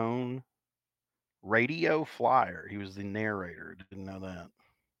Their Own. Radio Flyer. He was the narrator. Didn't know that.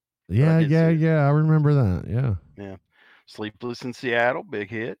 Yeah, did see it. I remember that. Yeah. Yeah. Sleepless in Seattle.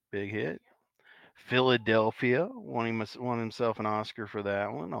 Big hit. Philadelphia won himself an Oscar for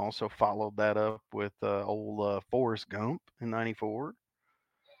that one. Also followed that up with old Forrest Gump in '94.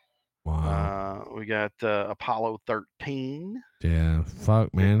 Wow. We got Apollo 13. Yeah.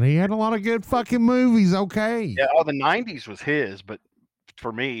 Fuck, man. He had a lot of good fucking movies. Okay. Yeah, the '90s was his, but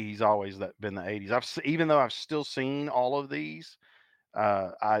for me, he's always been the '80s. Even though I've still seen all of these,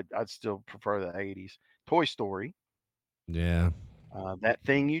 I'd still prefer the '80s. Toy Story. Yeah. That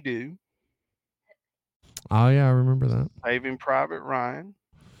Thing You Do. Oh yeah, I remember that. Saving Private Ryan.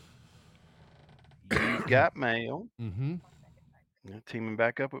 You've Got Mail. Mm-hmm. Teaming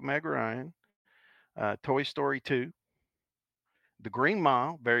back up with Meg Ryan. Toy Story 2. The Green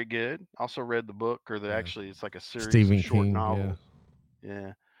Mile, very good. Also read the book, or actually it's like a series Stephen of short King, novels.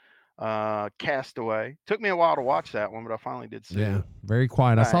 Yeah. Castaway. Took me a while to watch that one, but I finally did see it. Very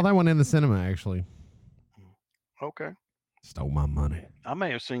quiet. I saw that one in the cinema actually. Okay. Stole my money. I may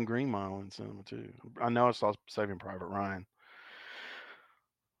have seen Green Mile in cinema too. I know I saw Saving Private Ryan.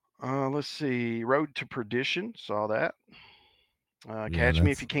 Let's see. Road to Perdition. Saw that. Catch Me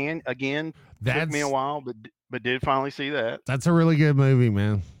If You Can. Again, took me a while, but did finally see that. That's a really good movie,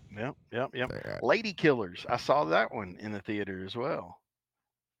 man. Yep. Lady Killers. I saw that one in the theater as well.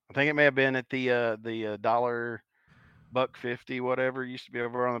 I think it may have been at the $1.50, whatever, used to be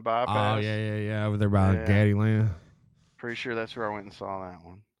over on the bypass. Oh yeah. Over there by Gaddyland. Pretty sure that's where I went and saw that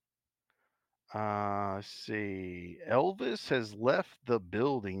one. Let's see. Elvis has left the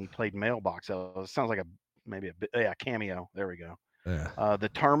building. He played Mailbox Elvis. Sounds like a cameo. There we go. Yeah. The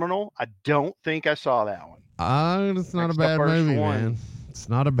Terminal. I don't think I saw that one. It's not a bad movie, man. It's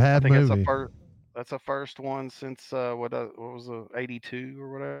not a bad movie. That's the first one since what was the '82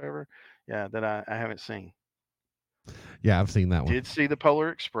 or whatever. Yeah, that I haven't seen. Yeah, I've seen that one. Did see the Polar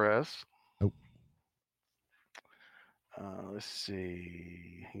Express. Oh. Let's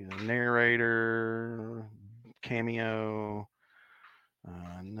see. He's a narrator, cameo.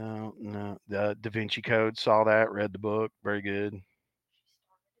 No. The Da Vinci Code, saw that, read the book, very good.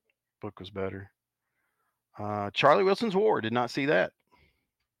 Book was better. Charlie Wilson's War, did not see that.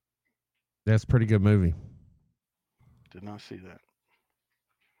 That's a pretty good movie. Did not see that.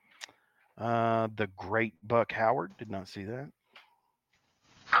 The Great Buck Howard, did not see that.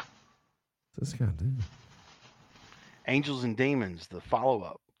 What's this guy do? Angels and Demons, the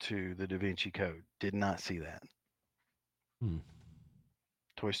follow-up to the Da Vinci Code, did not see that.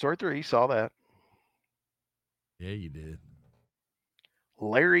 Toy Story 3, saw that. Yeah, you did.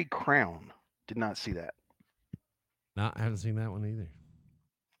 Larry Crown, did not see that. No, I haven't seen that one either.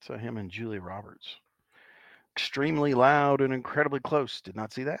 So him and Julia Roberts. Extremely Loud and Incredibly Close, did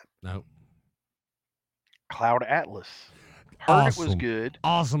not see that. No. Cloud Atlas. Heard it was good.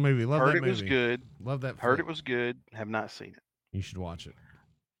 Awesome movie. Love that movie. Heard it was good. Love that. Heard it was good. Have not seen it. You should watch it.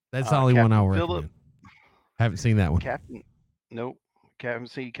 That's the only one I'll recommend. Haven't seen that one. Nope.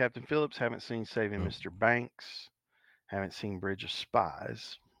 Haven't seen Captain Phillips. Haven't seen Saving Mr. Banks. Haven't seen Bridge of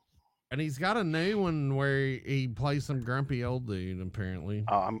Spies. And he's got a new one where he plays some grumpy old dude, apparently.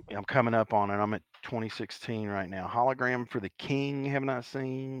 I'm coming up on it. I'm at 2016 right now. Hologram for the King, have not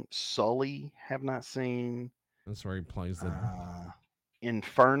seen. Sully, have not seen. That's where he plays the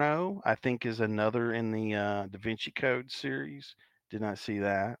Inferno, I think, is another in the Da Vinci Code series. Did not see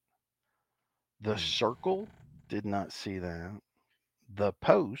that. The Circle, did not see that. The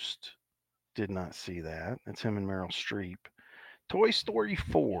Post, did not see that. That's him and Meryl Streep. Toy Story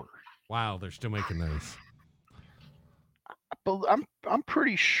 4. Wow, they're still making those. I'm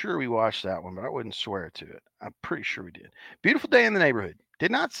pretty sure we watched that one, but I wouldn't swear to it. I'm pretty sure we did. Beautiful Day in the Neighborhood.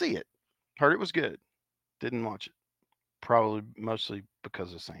 Did not see it. Heard it was good. Didn't watch it. Probably mostly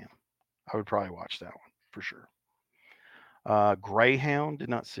because of Sam. I would probably watch that one for sure. Greyhound, did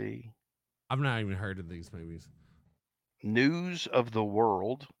not see. I've not even heard of these movies. News of the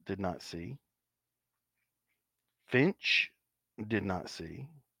World, did not see. Finch, did not see.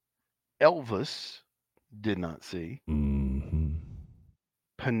 Elvis, did not see. Mm-hmm.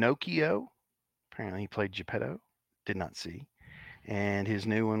 Pinocchio, apparently he played Geppetto, did not see. And his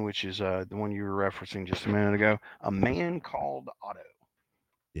new one, which is the one you were referencing just a minute ago, A Man Called Otto.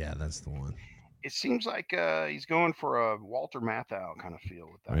 Yeah, that's the one. It seems like he's going for a Walter Matthau kind of feel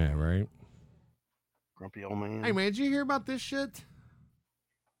with that. Yeah, right. Grumpy old man. Hey, man, did you hear about this shit?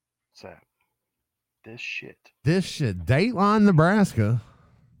 What's that? This shit. Dateline, Nebraska.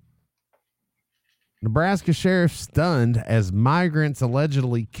 Nebraska sheriff stunned as migrants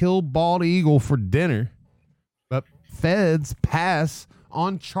allegedly kill bald eagle for dinner, but feds pass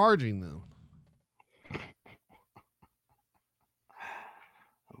on charging them.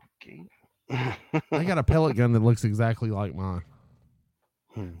 Okay. I got a pellet gun that looks exactly like mine.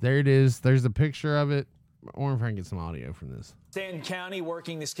 There it is. There's a picture of it. I wonder if I can get some audio from this. Stanton County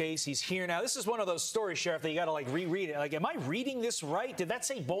working this case. He's here now. This is one of those stories, Sheriff, that you got to reread it. Am I reading this right? Did that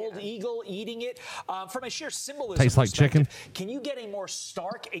say bald eagle eating it? From a sheer symbolism Tastes like chicken. Can you get a more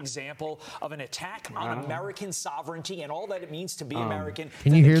stark example of an attack on American sovereignty and all that it means to be American?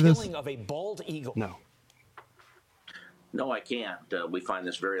 Can you hear the this? Killing of a bald eagle. No. No, I can't. We find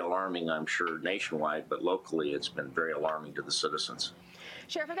this very alarming, I'm sure, nationwide, but locally it's been very alarming to the citizens.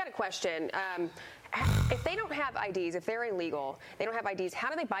 Sheriff, I've got a question. If they don't have IDs, if they're illegal, they don't have IDs, how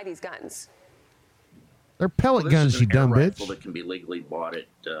do they buy these guns? They're pellet guns, you dumb bitch. Rifle that can be legally bought at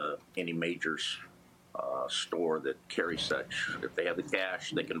any major store that carries such. If they have the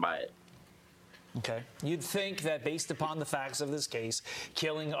cash, they can buy it. Okay. You'd think that based upon the facts of this case,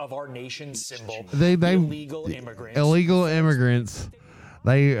 killing of our nation's symbol, illegal immigrants.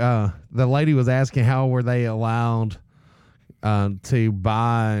 The lady was asking how were they allowed to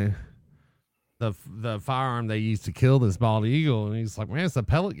buy the firearm they used to kill this bald eagle, and he's like, man, it's a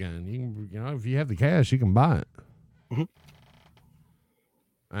pellet gun. You know, if you have the cash, you can buy it. Mm-hmm.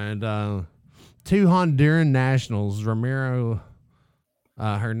 And two Honduran nationals, Ramiro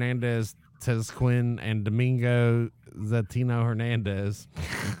Hernandez Tezquin and Domingo Zatino Hernandez,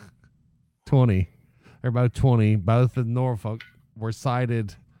 20. They're both 20. Both in Norfolk were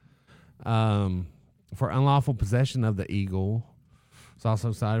cited for unlawful possession of the eagle. It's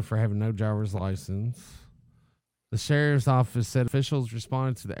also cited for having no driver's license. The sheriff's office said officials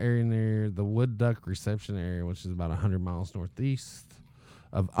responded to the area near the Wood Duck reception area, which is about 100 miles northeast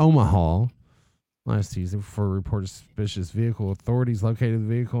of Omaha, last Tuesday for a reported suspicious vehicle. Authorities located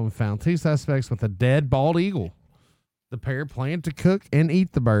the vehicle and found two suspects with a dead bald eagle. The pair planned to cook and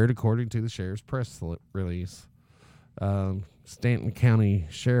eat the bird, according to the sheriff's press release. Stanton County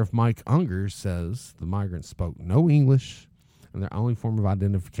Sheriff Mike Unger says the migrants spoke no English, and their only form of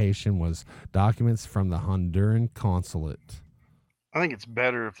identification was documents from the Honduran consulate. I think it's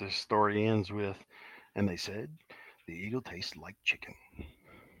better if this story ends with, and they said the eagle tastes like chicken.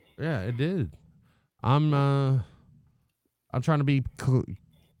 Yeah, it did. I'm trying to be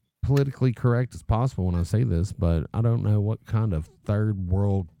politically correct as possible when I say this, but I don't know what kind of third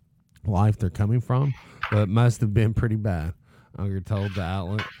world life they're coming from, but it must have been pretty bad. Unger told the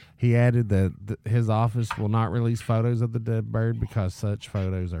outlet. He added that his office will not release photos of the dead bird because such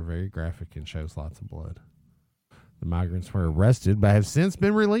photos are very graphic and shows lots of blood. The migrants were arrested but have since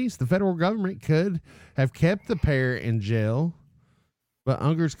been released. The federal government could have kept the pair in jail, but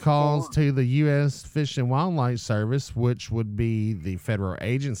Unger's calls to the U.S. Fish and Wildlife Service, which would be the federal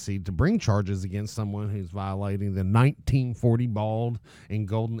agency to bring charges against someone who's violating the 1940 Bald and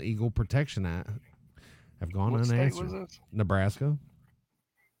Golden Eagle Protection Act, have gone What unanswered. state was this? Nebraska.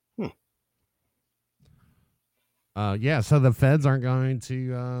 Yeah, so the feds aren't going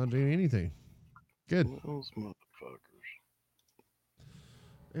to do anything. Good. Those motherfuckers.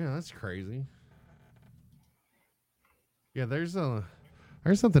 Yeah, that's crazy. Yeah, there's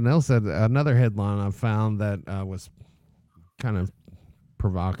something else that another headline I found that was kind of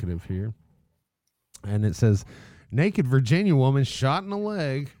provocative here, and it says, "Naked Virginia woman shot in the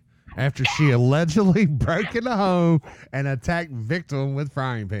leg after she allegedly broke into home and attacked victim with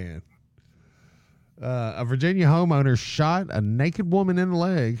frying pan." A Virginia homeowner shot a naked woman in the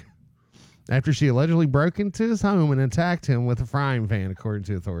leg after she allegedly broke into his home and attacked him with a frying pan, according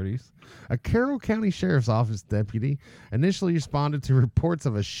to authorities. A Carroll County Sheriff's Office deputy initially responded to reports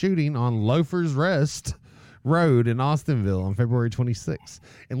of a shooting on Loafers Rest Road in Austinville on February 26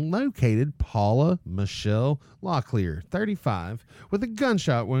 and located Paula Michelle Locklear, 35, with a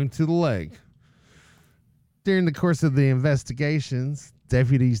gunshot wound to the leg. During the course of the investigations,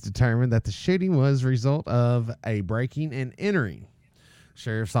 deputies determined that the shooting was a result of a breaking and entering.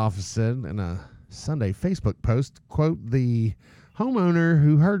 Sheriff's office said in a Sunday Facebook post, quote, the homeowner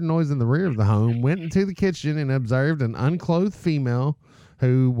who heard noise in the rear of the home went into the kitchen and observed an unclothed female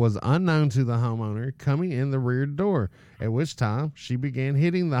who was unknown to the homeowner coming in the rear door, at which time she began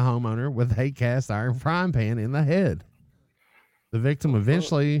hitting the homeowner with a cast iron frying pan in the head. The victim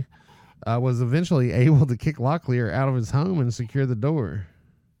was eventually able to kick Locklear out of his home and secure the door.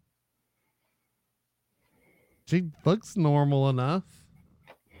 She looks normal enough.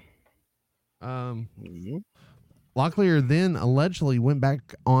 Locklear then allegedly went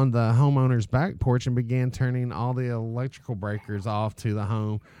back on the homeowner's back porch and began turning all the electrical breakers off to the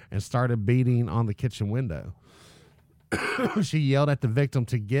home and started beating on the kitchen window. She yelled at the victim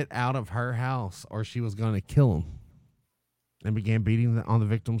to get out of her house or she was going to kill him and began beating on the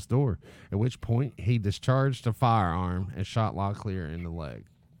victim's door, at which point he discharged a firearm and shot Locklear in the leg.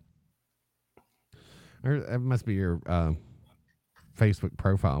 That must be your Facebook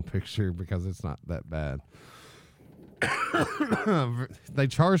profile picture because it's not that bad. They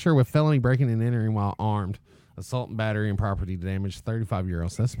charged her with felony breaking and entering while armed, assault and battery, and property damage.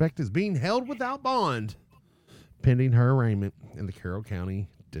 35-year-old suspect is being held without bond pending her arraignment in the Carroll County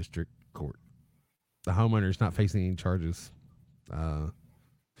District Court. The homeowner is not facing any charges.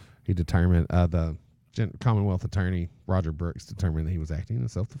 He determined, the Commonwealth attorney, Roger Brooks, determined that he was acting in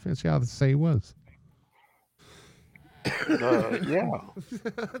self-defense. Yeah, I'll say he was. Yeah.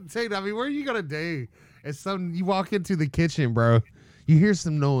 Dude, I mean, what are you going to do? You walk into the kitchen, bro. You hear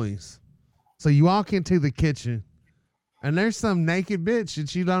some noise. So you walk into the kitchen, and there's some naked bitch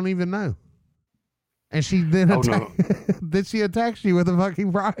that you don't even know. And she then then she attacks you with a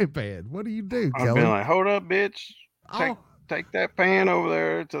fucking frying pan. What do you do, I've Kelly? been like, hold up, bitch. Take that pan over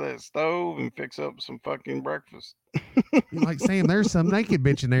there to that stove and fix up some fucking breakfast. You're like saying there's some naked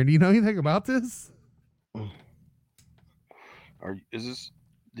bitch in there. Do you know anything about this?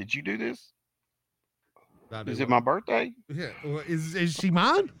 Did you do this? I do. Is it my birthday? Yeah. Well, is she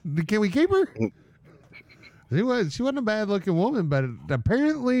mine? Can we keep her? She wasn't a bad looking woman, but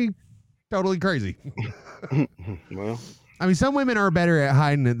apparently totally crazy. Well, I mean, some women are better at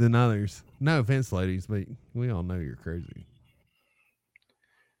hiding it than others. No offense, ladies, but we all know you're crazy.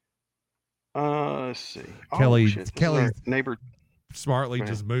 Let's see. Kelly's neighbor smartly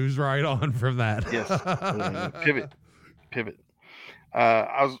just moves right on from that. Yes. Pivot.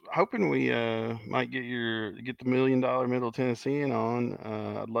 I was hoping we might get the $1 Million Middle Tennessean on.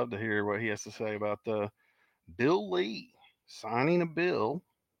 I'd love to hear what he has to say about Bill Lee signing a bill.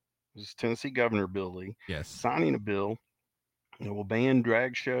 This is Tennessee Governor Bill Lee. Yes. Signing a bill that will ban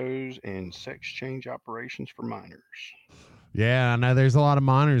drag shows and sex change operations for minors. Yeah, I know there's a lot of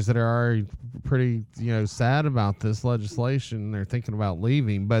minors that are already pretty, sad about this legislation. They're thinking about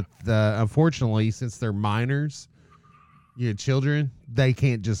leaving, but unfortunately, since they're minors, children, they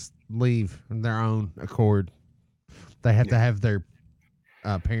can't just leave on their own accord. They have to have their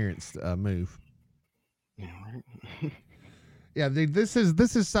parents move. Yeah, right. Yeah, dude, this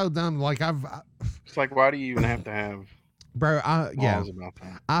is so dumb. Like it's like, why do you even have to have bro? laws about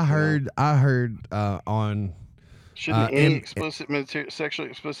that? I heard on. Shouldn't any sexually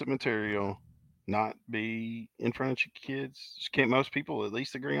explicit material not be in front of your kids? Can't most people at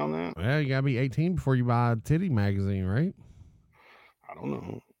least agree on that? Well, you gotta be 18 before you buy a titty magazine, right? I don't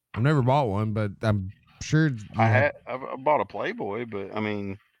know. I've never bought one, but I'm sure I bought a Playboy, but I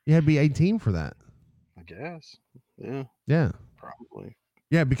mean, you had to be 18 for that. I guess. Yeah. Yeah. Probably.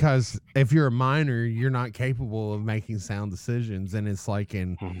 Yeah, because if you're a minor, you're not capable of making sound decisions, and it's like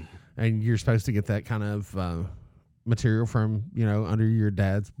and you're supposed to get that kind of material from under your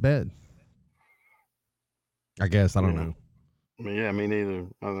dad's bed. I guess I don't know. Yeah, me neither.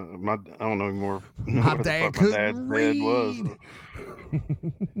 I don't know anymore. My dad couldn't read. Bed was.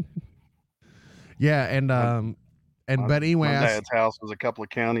 Yeah, and but anyway, my dad's house was a couple of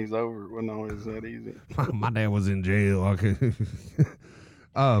counties over. It wasn't always that easy. My dad was in jail. Okay.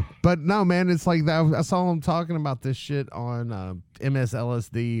 But no, man, it's like that. I saw him talking about this shit on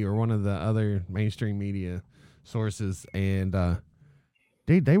MSLSD or one of the other mainstream media sources, and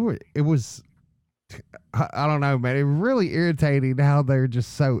dude, it was, I don't know, man, it really irritating how they're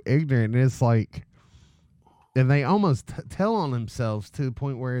just so ignorant. And it's like, and they almost tell on themselves to the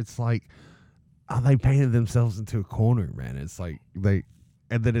point where it's like, they painted themselves into a corner, man. It's like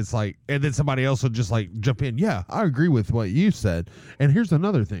and then somebody else will just like jump in. Yeah, I agree with what you said. And here's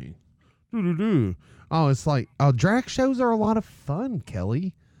another thing. Oh, it's like, drag shows are a lot of fun,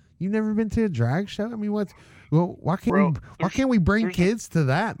 Kelly. You've never been to a drag show? I mean, why can't we bring kids to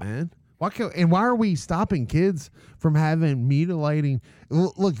that, man? Why are we stopping kids from having mutilating?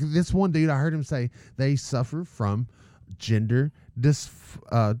 Look, this one dude, I heard him say they suffer from gender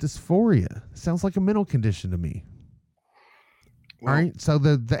dysphoria. Sounds like a mental condition to me. Well, All right. So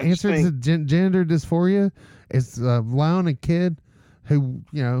the I just answer to think- gender dysphoria is allowing a kid who,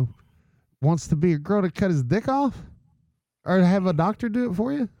 wants to be a girl to cut his dick off or to have a doctor do it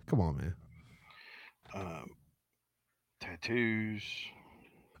for you. Come on, man. Tattoos,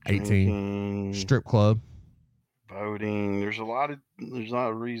 18 drinking, strip club. voting. There's a lot of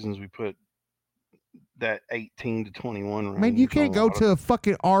reasons we put that 18 to 21 range. Man, you can't go to a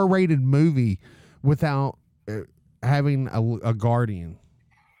fucking R-rated movie without having a guardian.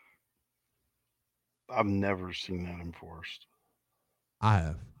 I've never seen that enforced. I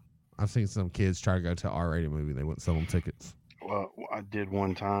have. I've seen some kids try to go to an R-rated movie. They wouldn't sell them tickets. Well, I did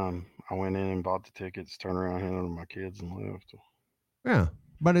one time. I went in and bought the tickets, turned around, handed them to my kids, and left. Yeah,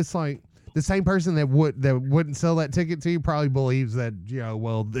 but it's like the same person that wouldn't sell that ticket to you probably believes that,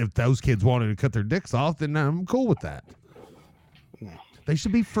 well, if those kids wanted to cut their dicks off, then I'm cool with that. No. They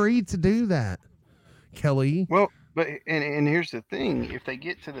should be free to do that, Kelly. Well, but and here's the thing: if they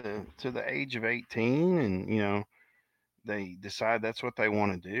get to the age of 18, and they decide that's what they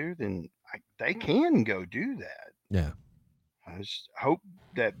want to do, then they can go do that. Yeah. I just hope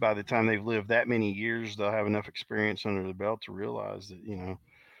that by the time they've lived that many years, they'll have enough experience under the belt to realize that,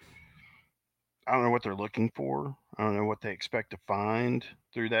 I don't know what they're looking for. I don't know what they expect to find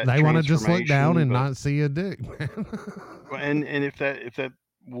through that. They want to just look down and but- not see a dick. And if that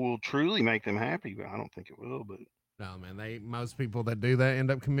will truly make them happy, but I don't think it will. But No, man. Most people that do that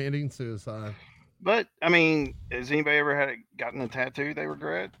end up committing suicide. But I mean, has anybody ever gotten a tattoo they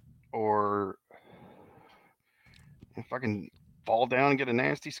regret, or if I can fall down and get a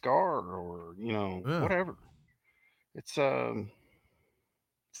nasty scar, or Yeah. whatever? It's life.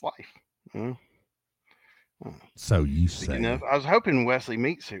 So you Speaking say. of, I was hoping Wesley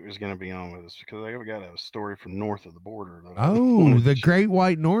Meatsuit was going to be on with us because I got a story from north of the border. that I Oh, wanted to the share. Great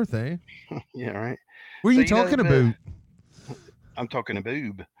White North, eh? Yeah, right. What are you So, talking the- about? I'm talking a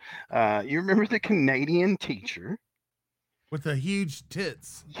boob. You remember the Canadian teacher? With the huge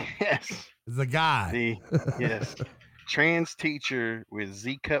tits. Yes. Is a guy. Yes, trans teacher with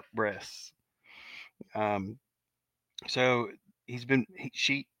Z cup breasts. So he's been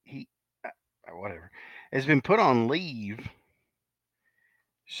whatever has been put on leave.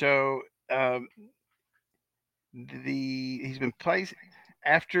 So he's been placed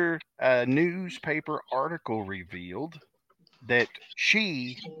after a newspaper article revealed that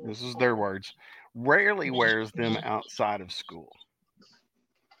this is their words, rarely wears them outside of school.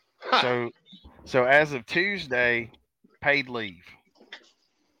 So as of Tuesday, paid leave.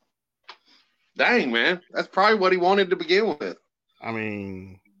 Dang, man, that's probably what he wanted to begin with. I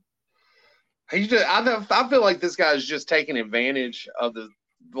mean, I feel like this guy's just taking advantage of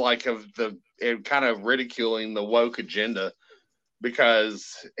kind of ridiculing the woke agenda,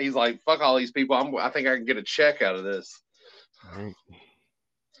 because he's like, fuck all these people. I think I can get a check out of this. right.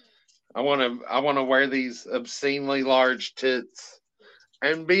 I want to wear these obscenely large tits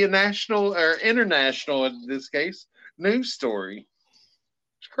and be a national or international, in this case, news story.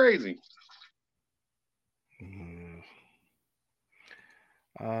 It's crazy.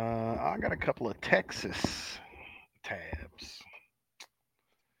 I got a couple of Texas tabs.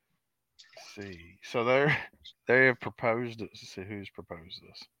 Let's see. So they have proposed. Let's see who's proposed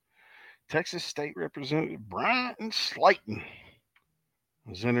this. Texas State Representative Brian Slayton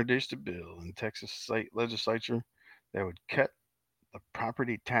has introduced a bill in Texas State Legislature that would cut the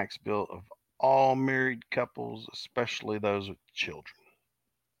property tax bill of all married couples, especially those with children.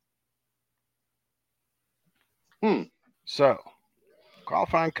 So,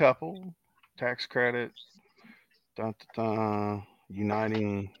 qualifying couple, tax credit,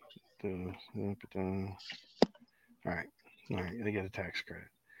 uniting the. All right, they get a tax credit.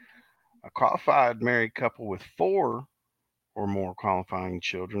 A qualified married couple with 4 or more qualifying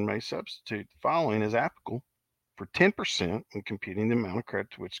children may substitute the following as applicable for 10% when computing the amount of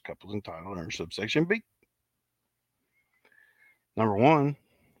credit to which couples entitled under subsection B. Number 1,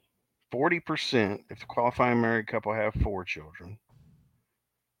 40% if the qualifying married couple have 4 children.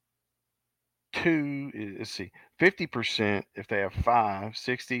 2, let's see, 50% if they have 5,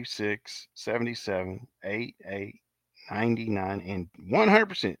 66, 77, 88, 99, and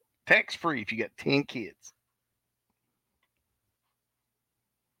 100% tax free if you got 10 kids.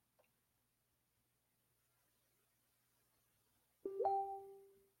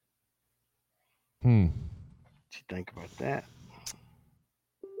 What you think about that?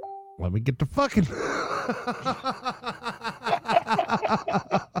 Let me get to fucking.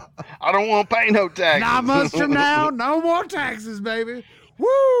 I don't want to pay no taxes. 9 months from now, no more taxes, baby.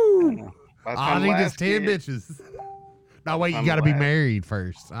 Woo! By the All I time the need is last 10 kid- bitches. No, wait, you I'm got to be glad. married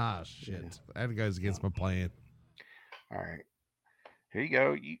first. Ah, shit. That goes against my plan. All right, here you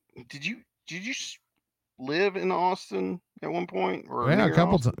go. Did you live in Austin at one point? Or Yeah, near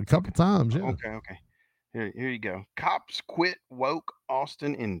Austin? a couple times, yeah. Okay. Here you go. Cops quit woke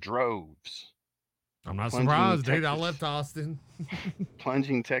Austin in droves, I'm not Plunging surprised, dude. I Texas. left Austin.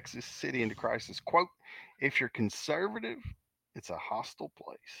 plunging Texas City into crisis. Quote, if you're conservative, it's a hostile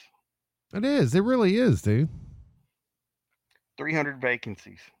place. It is. It really is, dude. 300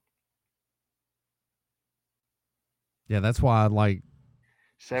 vacancies. Yeah, that's why I like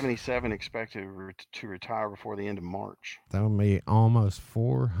 77 expected to retire before the end of March. that would be almost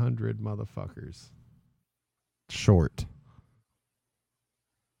 400 motherfuckers short.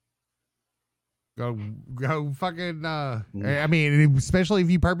 Go fucking I mean, especially if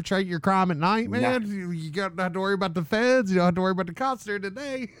you perpetrate your crime at night, man. You don't have to worry about the feds, you don't have to worry about the cops during the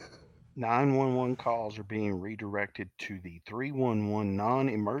day. 911 calls are being redirected to the 311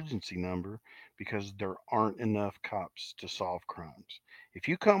 non-emergency number because there aren't enough cops to solve crimes. If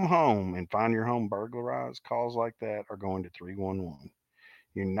you come home and find your home burglarized, calls like that are going to 311.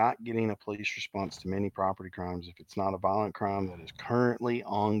 You're not getting a police response to many property crimes if it's not a violent crime that is currently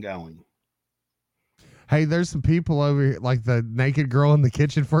ongoing. Hey, there's some people over here, like the naked girl in the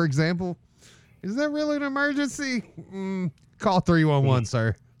kitchen, for example. Is that really an emergency? Call 311,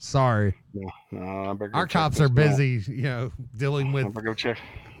 sir. Sorry. No, I better go Our check cops this are out. busy, dealing I with. better go check.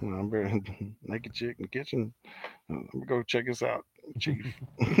 I better naked chick in the kitchen. I'm gonna go check this out, Chief.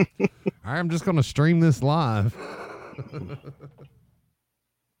 All right, I'm just going to stream this live.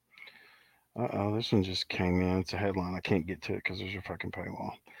 This one just came in. It's a headline. I can't get to it because there's a fucking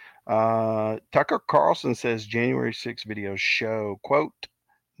paywall. Tucker Carlson says January 6 videos show, quote,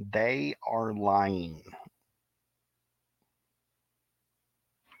 they are lying.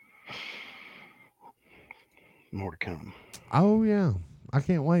 More to come. Oh, yeah. I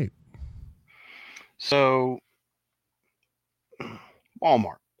can't wait. So,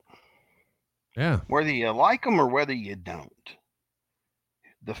 Walmart, Yeah. whether you like them or whether you don't,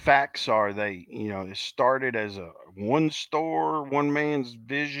 the facts are they, it started as a one store, one man's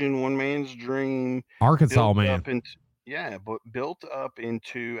vision, one man's dream. Arkansas, built man. up into, but built up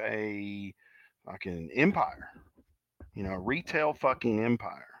into a fucking empire, a retail fucking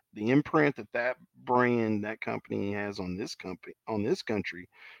empire. The imprint that brand, that company has on this country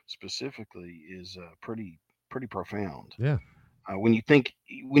specifically is pretty profound. Yeah. When you think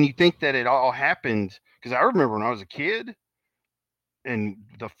that it all happened, because I remember when I was a kid, and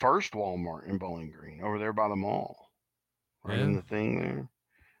the first Walmart in Bowling Green over there by the mall, right in the thing there,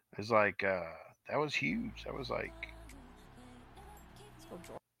 it's like that was huge. That was like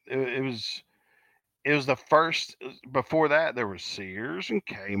it was the first. Before that, there was Sears and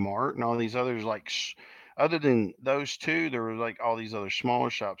Kmart and all these others. Like, other than those two, there was like all these other smaller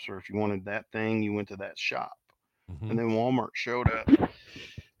shops where if you wanted that thing, you went to that shop. And then Walmart showed up,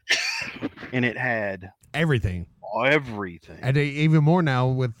 and it had everything. And even more now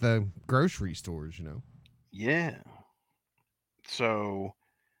with the grocery stores, Yeah. So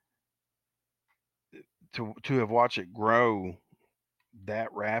to have watched it grow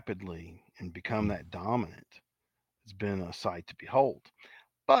that rapidly and become that dominant, it's been a sight to behold.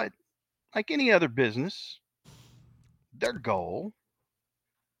 But like any other business, their goal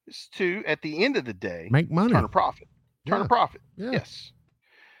is to, at the end of the day, make money, turn a profit. Yeah. Yes.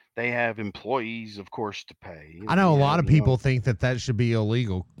 They have employees, of course, to pay. I know a lot of people think that should be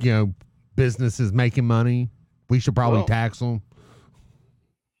illegal. Businesses making money, we should probably tax them.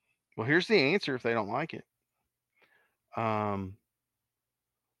 Well, here's the answer if they don't like it. Walmart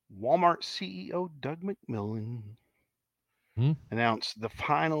CEO Doug McMillon announced the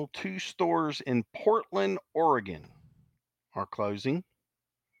final 2 stores in Portland, Oregon are closing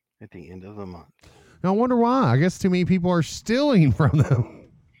at the end of the month. Now, I wonder why. I guess too many people are stealing from them.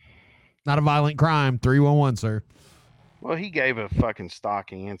 Not a violent crime. 311, sir. Well, he gave a fucking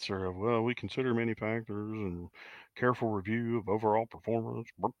stock answer of, well, we consider many factors and careful review of overall performance.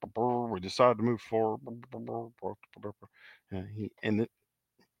 We decided to move forward. And it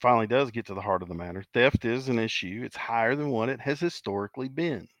finally does get to the heart of the matter. Theft is an issue. It's higher than what it has historically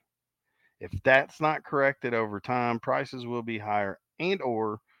been. If that's not corrected over time, prices will be higher and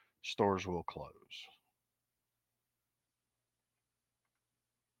or stores will close.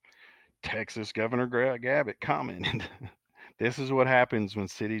 Texas Governor Greg Abbott commented, this is what happens when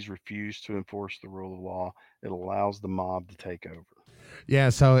cities refuse to enforce the rule of law. It allows the mob to take over. Yeah,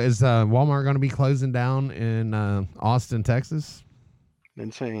 so is Walmart going to be closing down in Austin, Texas?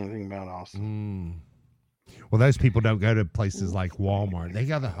 Didn't say anything about Austin. Well, those people don't go to places like Walmart. They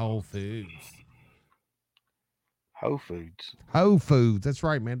go to Whole Foods. Whole Foods. Whole Foods. That's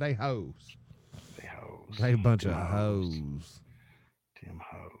right, man. They hoes. They hoes. They a bunch Them of hoes. Them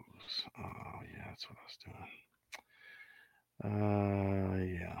hoes. Oh, yeah, that's what I was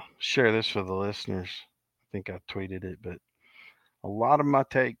doing. Yeah. Share this for the listeners. I think I tweeted it, but a lot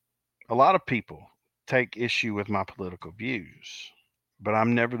of people take issue with my political views, but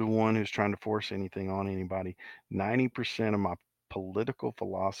I'm never the one who's trying to force anything on anybody. 90% of my political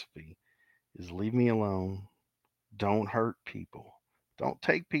philosophy is leave me alone. Don't hurt people. Don't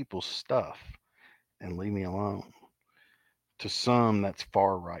take people's stuff and leave me alone. To some, that's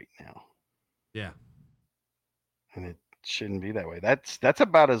far right now. Yeah. And it shouldn't be that way. That's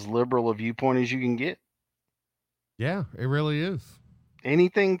about as liberal a viewpoint as you can get. Yeah, it really is.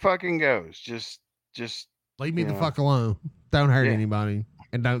 Anything fucking goes. Just leave me the fuck alone. Don't hurt Yeah. anybody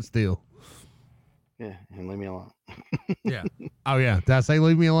and don't steal. Yeah, and leave me alone. Yeah. Oh yeah. Did I say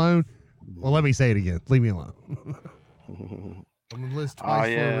leave me alone? Well, let me say it again. Leave me alone. I'm on the list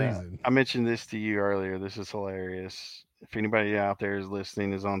twice for a reason. I mentioned this to you earlier. This is hilarious. If anybody out there is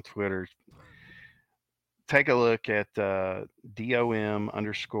listening, is on Twitter, take a look at DOM_LUCRE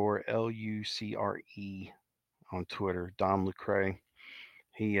on Twitter, Dom Lucre.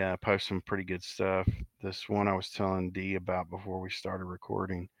 He posts some pretty good stuff. This one I was telling D about before we started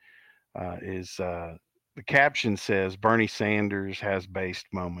recording is the caption says Bernie Sanders has based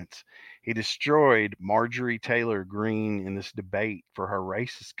moments. He destroyed Marjorie Taylor Greene in this debate for her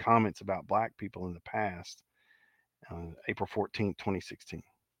racist comments about black people in the past, April 14th, 2016.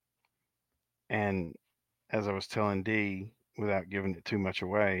 And as I was telling D, without giving it too much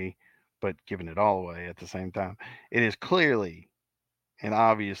away, but giving it all away at the same time, it is clearly and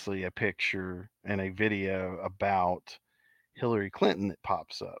obviously a picture and a video about Hillary Clinton that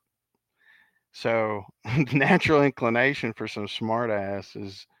pops up. So natural inclination for some smart ass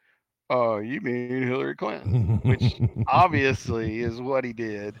is, oh, you mean Hillary Clinton, which obviously is what he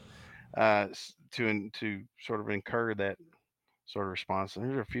did to sort of incur that sort of response. And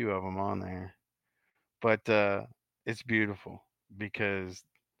there's a few of them on there, but it's beautiful because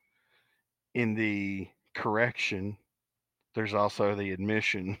in the correction, there's also the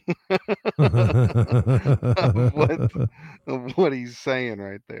admission of what he's saying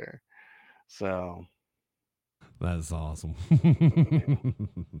right there. So that's awesome.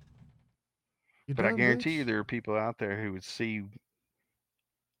 But I guarantee you there are people out there who would see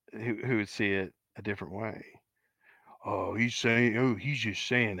it a different way. Oh, he's just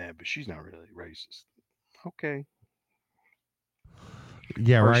saying that, but she's not really racist. Okay.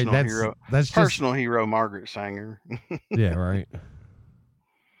 Yeah, personal right. Hero, that's personal hero Margaret Sanger. Yeah, right.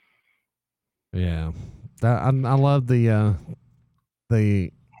 Yeah. I love the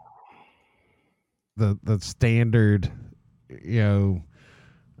standard,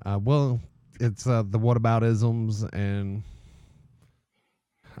 well, it's the whataboutisms, and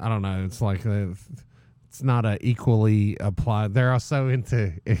I don't know, it's like it's not a equally applied. They're also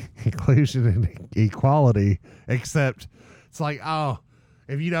into inclusion and equality, except it's like, oh,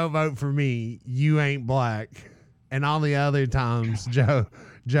 if you don't vote for me, you ain't black. And all the other times Joe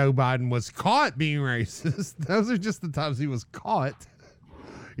Biden was caught being racist, those are just the times he was caught.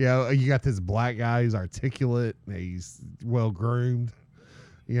 You got this black guy who's articulate, he's well groomed,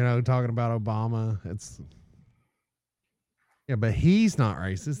 talking about Obama. But he's not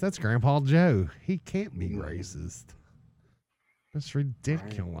racist. That's Grandpa Joe. He can't be racist. That's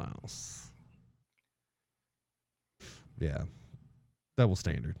ridiculous. Yeah. Double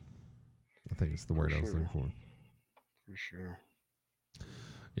standard. I think it's the word I was looking for. For sure.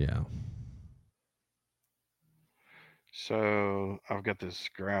 Yeah. So I've got this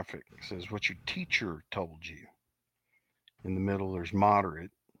graphic. It says what your teacher told you. In the middle, there's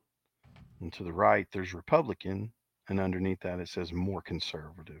moderate. And to the right, there's Republican. And underneath that, it says more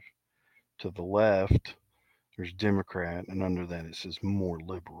conservative. To the left, there's Democrat. And under that, it says more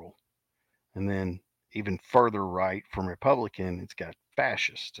liberal. And then even further right from Republican, it's got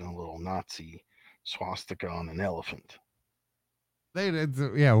fascist and a little Nazi swastika on an elephant.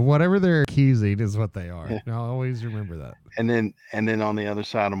 Whatever they're accusing is what they are. Yeah. I'll always remember that. And then on the other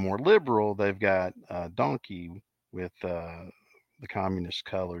side of more liberal, they've got a donkey with the communist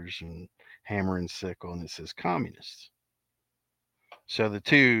colors and hammer and sickle, and it says communist. So the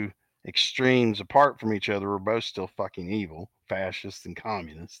two extremes apart from each other are both still fucking evil, fascist and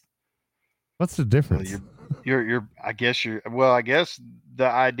communist. What's the difference? I guess the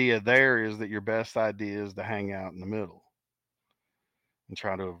idea there is that your best idea is to hang out in the middle. and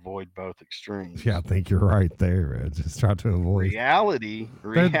try to avoid both extremes. Yeah, I think you're right there. Just try to avoid. Reality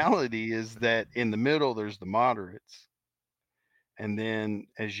is that in the middle there's the moderates, and then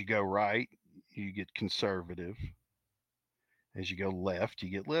as you go right, you get conservative. As you go left, you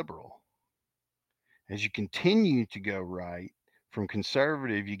get liberal. As you continue to go right, from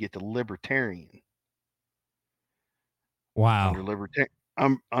conservative, you get to libertarian. Wow.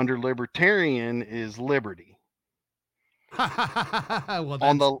 Under libertarian is liberty. Well,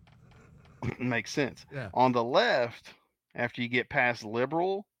 On the makes sense. Yeah. On the left, after you get past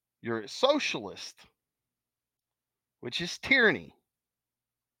liberal, you're a socialist, which is tyranny.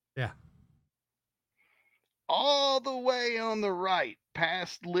 Yeah. All the way on the right,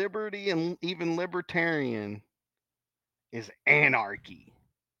 past liberty and even libertarian, is anarchy.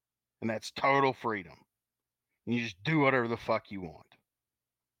 And that's total freedom. And you just do whatever the fuck you want.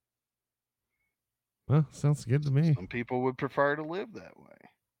 Well, sounds good to me. Some people would prefer to live that way.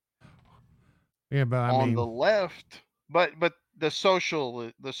 Yeah, but I on mean, the left, but the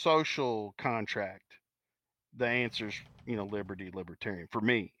social contract, the answer's liberty, libertarian for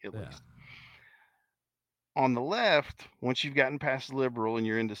me at least. On the left, once you've gotten past liberal and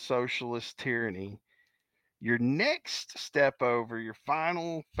you're into socialist tyranny, your next step over, your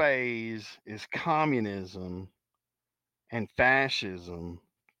final phase, is communism and fascism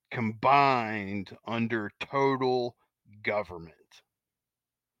combined under total government.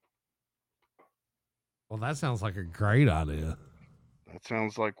 Well, that sounds like a great idea. That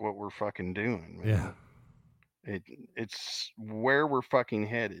sounds like what we're fucking doing, man. Yeah. It's where we're fucking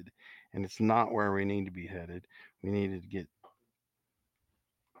headed, and it's not where we need to be headed. We needed to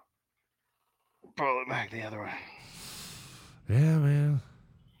pull it back the other way. Yeah, man.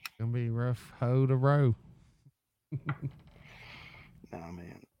 It's gonna be rough hoe to row. Nah,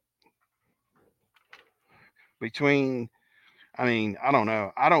 man. I don't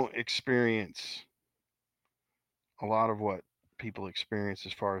know. I don't experience a lot of what people experience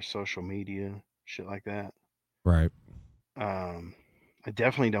as far as social media, shit like that. Right. I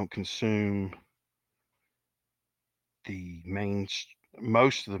definitely don't consume the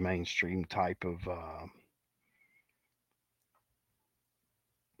most of the mainstream type of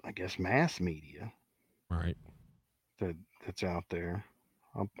I guess mass media. Right. That's out there.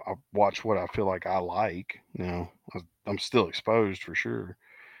 I watch what I feel like I like. I'm still exposed for sure,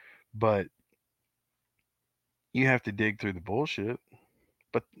 but you have to dig through the bullshit.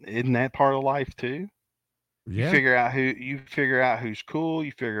 But isn't that part of life too? Yeah. You figure out who's cool.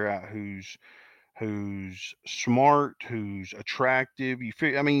 You figure out who's smart, who's attractive. You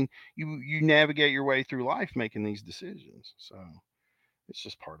navigate your way through life making these decisions. So it's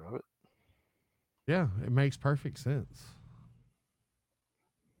just part of it. Yeah, it makes perfect sense.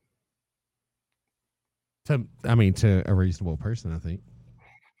 To a reasonable person, I think.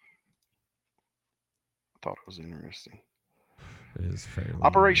 I thought it was interesting. It is fairly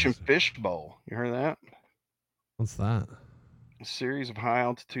Operation interesting. Fishbowl. You heard that? What's that? A series of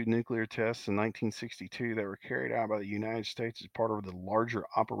high-altitude nuclear tests in 1962 that were carried out by the United States as part of the larger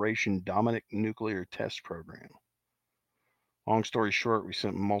Operation Dominic nuclear test program. Long story short, we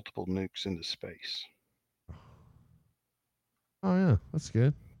sent multiple nukes into space. Oh, yeah. That's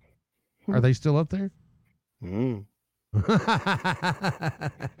good. Are they still up there?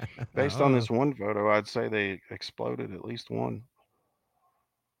 Based on this one photo, I'd say they exploded at least one.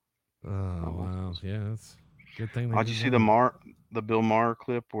 Oh, wow. Yeah, that's a good thing. Did you see the Bill Maher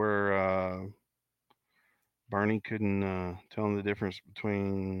clip where Bernie couldn't tell him the difference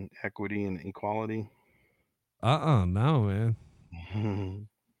between equity and equality? No, man.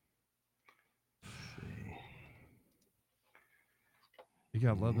 You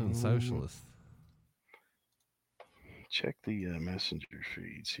got love and socialist. Check the messenger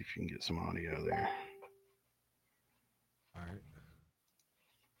feed, see if you can get some audio there. All right.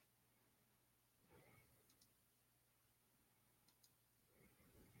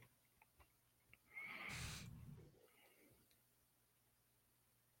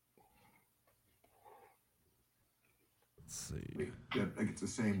 Let's see. It's the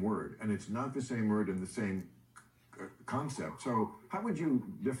same word, and it's not the same word in the same concept. So how would you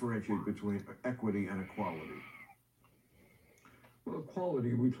differentiate between equity and equality? Well,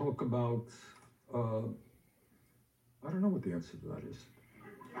 equality, we talk about, I don't know what the answer to that is.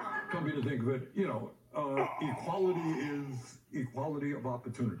 Come me to think of it, equality is equality of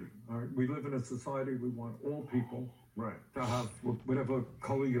opportunity. All right? We live in a society, we want all people to have whatever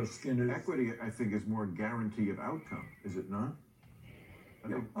color your skin is. Equity, I think, is more guarantee of outcome, is it not?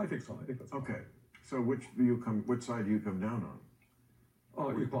 I think so. I think that's okay. So which side do you come down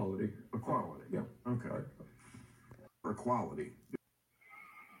on? Equality. Equality. Yeah. Okay. Or equality.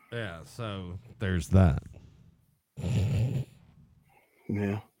 Yeah, so there's that.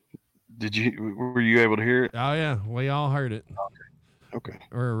 Yeah. Were you able to hear it? Oh yeah, we all heard it. Okay.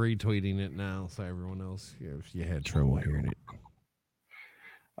 We're retweeting it now, so everyone else, if you had trouble hearing it.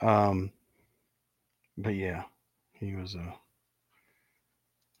 But yeah, he was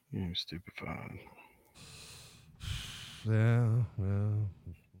stupefied. Yeah, well.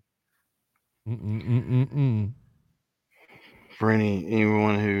 For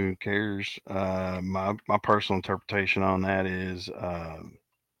anyone who cares, my personal interpretation on that is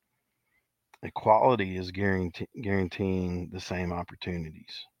equality is guaranteeing the same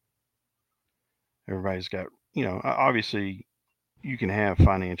opportunities. Everybody's got, obviously you can have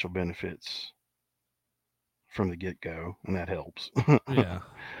financial benefits from the get-go, and that helps. Yeah.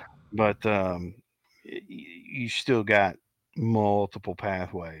 But you still got multiple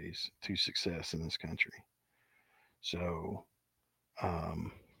pathways to success in this country. So I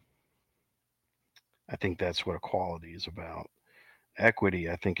think that's what equality is about. Equity,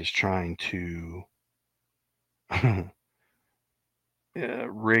 I think, is trying to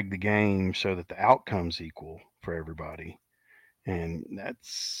rig the game so that the outcome's equal for everybody. And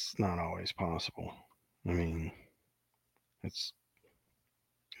that's not always possible. I mean, it's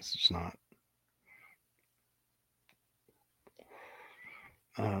just not.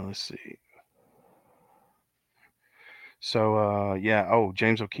 Let's see. So, yeah. Oh,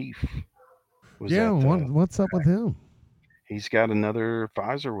 James O'Keefe. What's up with him? He's got another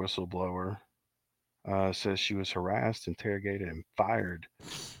Pfizer whistleblower. Says she was harassed, interrogated, and fired.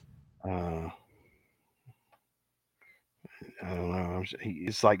 I don't know.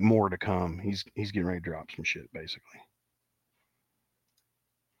 It's like more to come. He's getting ready to drop some shit, basically.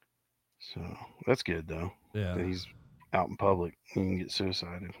 So that's good, though. Yeah. That he's out in public. He can get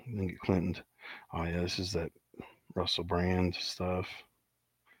suicided. He can get Clintoned. Oh yeah, this is that Russell Brand stuff.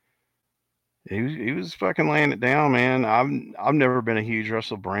 He was fucking laying it down, man. I've never been a huge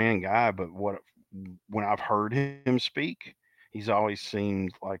Russell Brand guy, but when I've heard him speak, he's always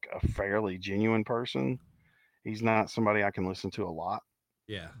seemed like a fairly genuine person. He's not somebody I can listen to a lot.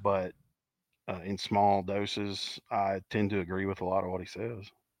 Yeah. But in small doses, I tend to agree with a lot of what he says.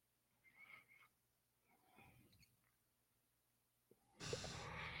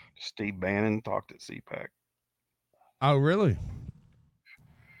 Steve Bannon talked at CPAC. Oh, really?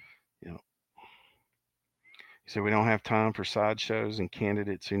 Yeah. He said, we don't have time for sideshows and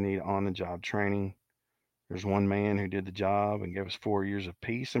candidates who need on-the-job training. There's one man who did the job and gave us 4 years of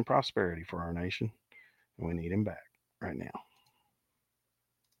peace and prosperity for our nation, and we need him back right now.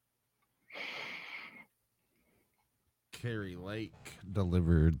 Carrie Lake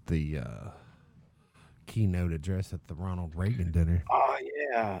delivered the keynote address at the Ronald Reagan dinner. Oh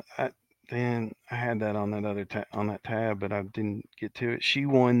yeah, I had that on that other on that tab, but I didn't get to it. She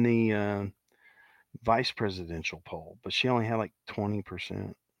won the vice presidential poll, but she only had like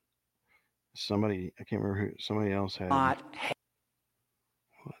 20%. Somebody, I can't remember who. Somebody else had. What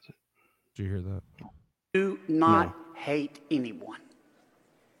was it? Did you hear that? Do not hate anyone.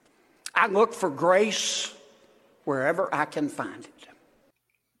 I look for grace wherever I can find it.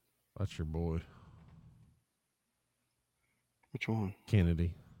 That's your boy. Which one?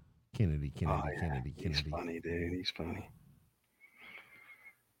 Kennedy. Oh, yeah. Kennedy. He's funny, dude. He's funny.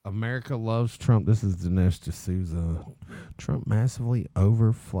 America loves Trump. This is Dinesh D'Souza. Trump massively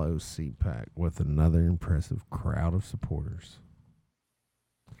overflows CPAC with another impressive crowd of supporters.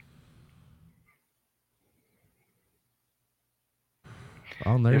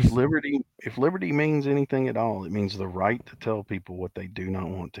 If liberty means anything at all, it means the right to tell people what they do not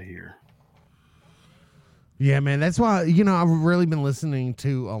want to hear. Yeah, man. That's why, I've really been listening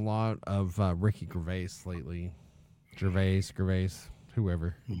to a lot of Ricky Gervais lately. Gervais,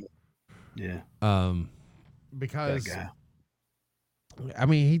 whoever. Yeah. Because, that guy. I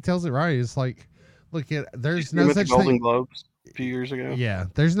mean, he tells it right. It's like, look, there's no with such the Golden thing. Globes a few years ago. Yeah,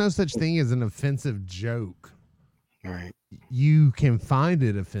 there's no such thing as an offensive joke. Right. You can find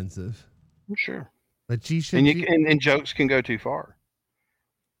it offensive. Sure. But you should. And jokes can go too far.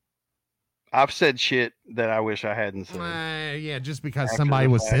 I've said shit that I wish I hadn't said. Yeah, just because somebody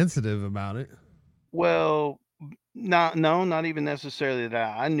was sensitive about it. Well, not even necessarily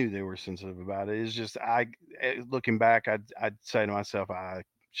that I knew they were sensitive about it. It's just looking back, I'd say to myself, I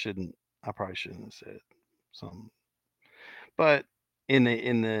probably shouldn't have said something. But in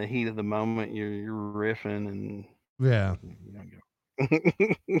the heat of the moment, you're riffing and yeah.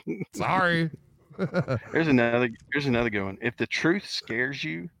 Sorry. Here's another good one. If the truth scares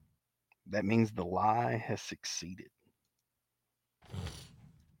you, that means the lie has succeeded.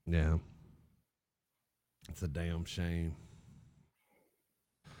 Yeah. It's a damn shame.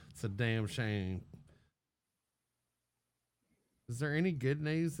 It's a damn shame. Is there any good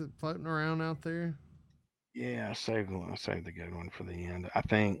news that floating around out there? Yeah, I saved the good one for the end. I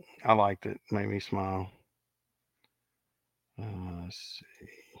think I liked it. Made me smile. Let's see.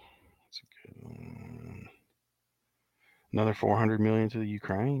 That's a good one. Another 400 million to the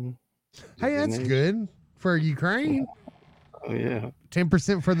Ukraine. Hey, that's good for Ukraine. Oh yeah.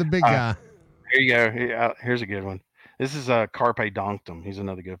 10% for the big guy. Here you go. Here's a good one. This is Carpe Donktum. He's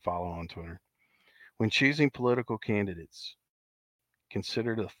another good follow on Twitter. When choosing political candidates,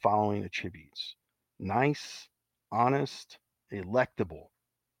 consider the following attributes: nice, honest, electable.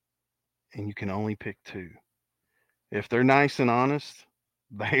 And you can only pick two. If they're nice and honest,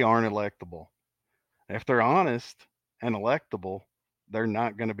 they aren't electable. If they're honest and electable, they're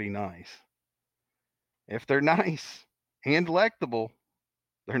not going to be nice. If they're nice and electable,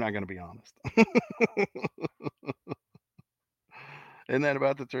 they're not going to be honest. Isn't that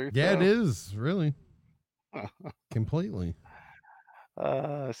about the truth? Yeah, though? it is, really. Completely.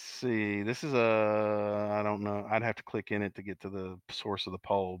 Let's see. This is I don't know. I'd have to click in it to get to the source of the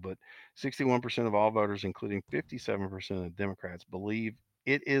poll, but 61% of all voters, including 57% of Democrats, believe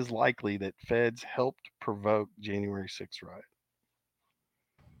it is likely that feds helped provoke January 6th riot.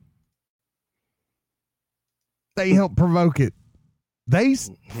 They helped provoke it. They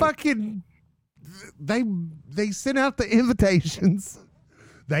fucking they sent out the invitations.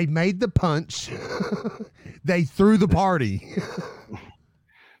 They made the punch. They threw the party.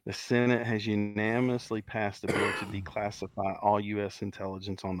 The Senate has unanimously passed a bill to declassify all U.S.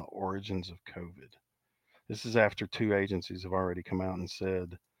 intelligence on the origins of COVID. This is after two agencies have already come out and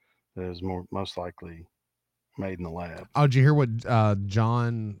said that it was most likely made in the lab. Oh, did you hear what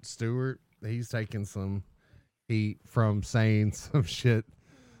Jon Stewart? He's taking some heat from saying some shit.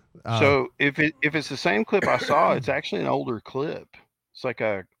 So if it's the same clip I saw, it's actually an older clip. It's like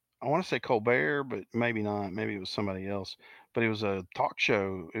I want to say Colbert, but maybe not. Maybe it was somebody else. But it was a talk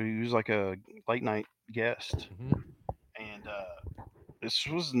show. He was like a late night guest, and this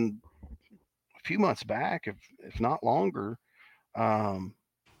was a few months back, if not longer. And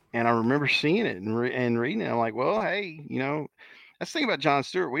I remember seeing it and reading it. I'm like, well, hey, that's the thing about Jon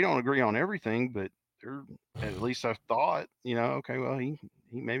Stewart. We don't agree on everything, but at least I've thought, okay, well, he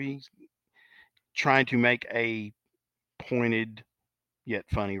maybe he's trying to make a pointed yet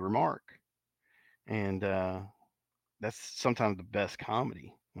funny remark, and that's sometimes the best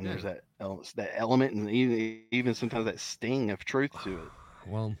comedy when there's that element and even sometimes that sting of truth to it.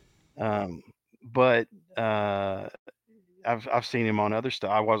 Well, but I've seen him on other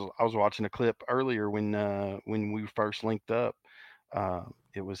stuff. I was watching a clip earlier when we first linked up.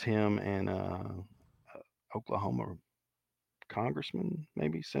 It was him and Oklahoma congressman,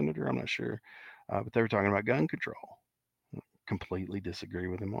 maybe senator, I'm not sure, but they were talking about gun control. Completely disagree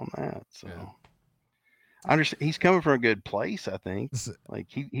with him on that. So I understand he's coming from a good place. I think like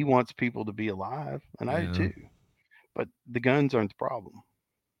he wants people to be alive, and I do too. But the guns aren't the problem.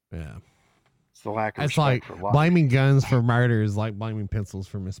 Yeah. It's the lack of It's respect like for life. blaming guns for murder is like blaming pencils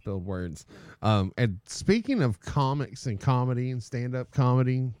for misspelled words. And speaking of comics and comedy and stand-up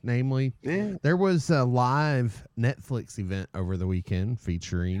comedy, namely, there was a live Netflix event over the weekend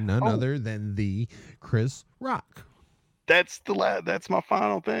featuring none other than the Chris Rock. That's my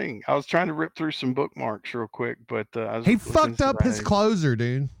final thing. I was trying to rip through some bookmarks real quick, but he fucked up his closer,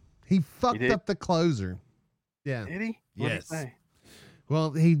 dude. He fucked up the closer. Yeah. Did he? Yes. What did he say?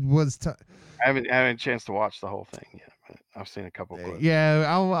 Well, he was. I haven't had a chance to watch the whole thing yet, but I've seen a couple clips. Yeah,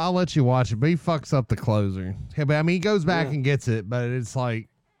 I'll let you watch it, but he fucks up the closer. Yeah, but I mean, he goes back and gets it, but it's like,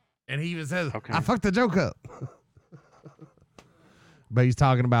 and he even says, "I fucked the joke up." But he's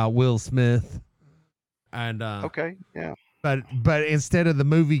talking about Will Smith, and But instead of the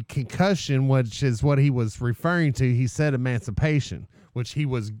movie Concussion, which is what he was referring to, he said Emancipation, which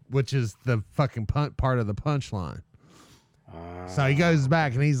is the fucking part of the punchline. So he goes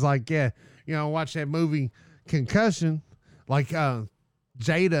back and he's like, yeah, watch that movie Concussion. Like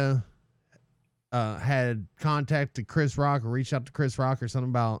Jada had contacted Chris Rock or reached out to Chris Rock or something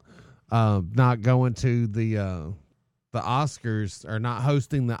about not going to the Oscars or not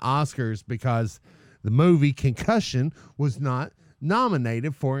hosting the Oscars because the movie Concussion was not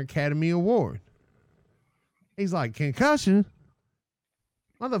nominated for an Academy Award. He's like, Concussion?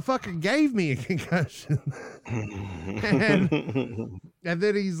 Motherfucker gave me a concussion. and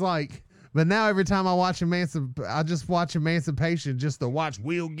then he's like, but now every time I watch I just watch Emancipation just to watch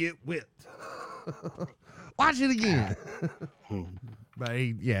Will get whipped. Watch it again. But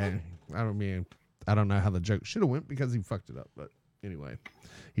I don't know how the joke should have went because he fucked it up. But anyway,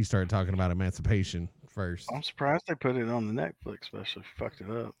 he started talking about Emancipation first. I'm surprised they put it on the Netflix special. Fucked it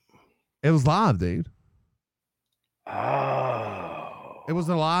up. It was live, dude. Oh. It was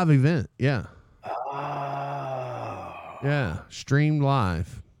a live event. Yeah. Oh. Yeah. Streamed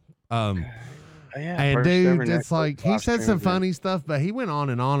live. Yeah, And first ever dude, it's Netflix like he live said stream some event. funny stuff, but he went on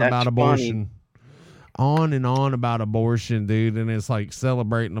and on That's about funny. abortion. On and on about abortion, dude, and it's like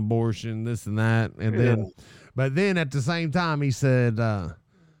celebrating abortion, this and that, and then, but then at the same time, he said,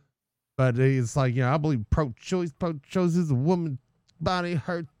 but it's like, you know, I believe pro-choice is a woman's body,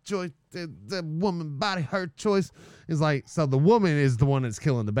 her choice, the woman body, her choice. It's like, so the woman is the one that's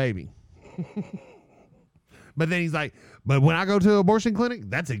killing the baby. But then he's like, but when I go to an abortion clinic,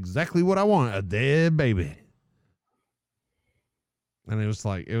 that's exactly what I want, a dead baby. And it was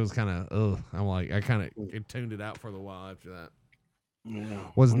like, it was kind of, I'm like, I kind of tuned it out for a while after that. Yeah.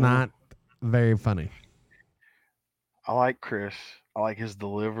 Was not very funny. I like Chris. I like his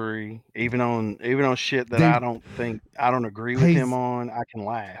delivery. Even on shit that Dude, I don't agree with him on, I can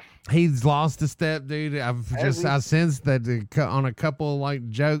laugh. He's lost a step, dude. I sensed that on a couple like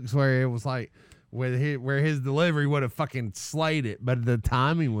jokes where it was like, where his delivery would have fucking slayed it, but the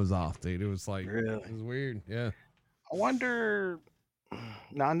timing was off, dude. It was like, Really? It was weird. Yeah. I wonder.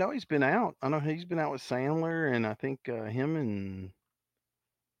 Now I know he's been out. I know he's been out with Sandler, and I think him and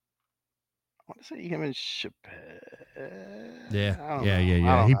I want to say him and Chappelle.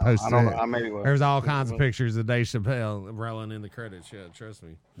 Yeah. He posted. I maybe was. There's all kinds of pictures of Dave Chappelle rolling in the credits. Yeah, trust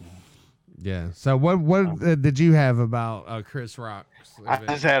me. Yeah. So what did you have about Chris Rock's event?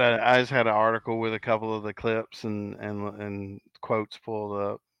 I just had an article with a couple of the clips and quotes pulled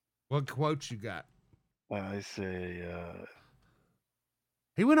up. What quotes you got? I say.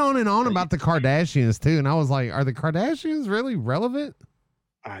 He went on and on about the Kardashians too, and I was like, "Are the Kardashians really relevant?"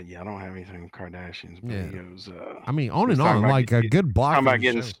 Yeah, I don't have anything with Kardashians, but Yeah. he goes. I mean, on and on, like a good block. Talking about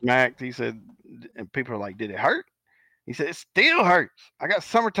getting smacked. He said, and people are like, "Did it hurt?" He said, "It still hurts. I got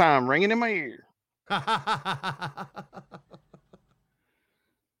summertime ringing in my ear."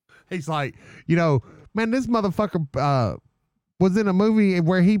 He's like, you know, man, this motherfucker was in a movie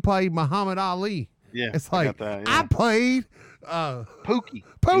where he played Muhammad Ali. Yeah, it's like that, yeah. I played Pookie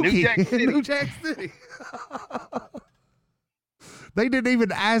in New Jack City. They didn't even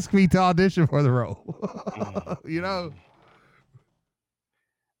ask me to audition for the role. You know.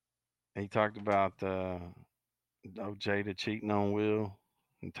 He talked about Jada cheating on Will,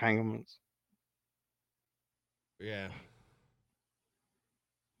 entanglements. Yeah.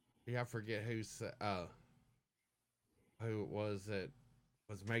 Yeah, I forget who it was that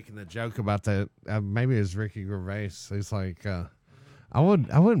was making the joke about that. Maybe it was Ricky Gervais. He's like, I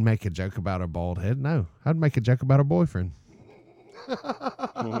wouldn't make a joke about her bald head. No, I'd make a joke about her boyfriend.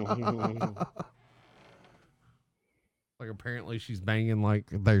 Like apparently she's banging like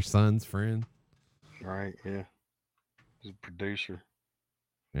their son's friend. Right. Yeah. He's a producer.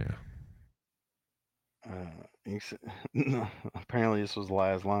 Yeah. He said, no, apparently this was the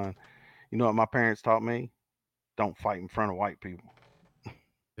last line. You know what my parents taught me? Don't fight in front of white people.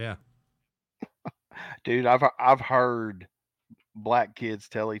 Yeah. Dude, I've heard black kids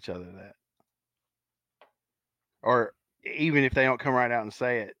tell each other that. Or even if they don't come right out and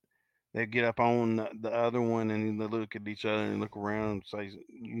say it, they get up on the other one and they look at each other and look around and say,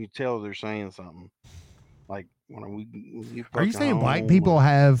 you tell they're saying something. Like, when are you saying black people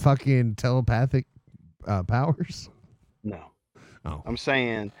have fucking telepathic powers? No. Oh. I'm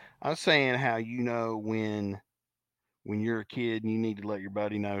saying how you know when you're a kid and you need to let your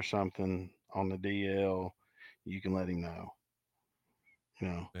buddy know something on the DL, you can let him know. You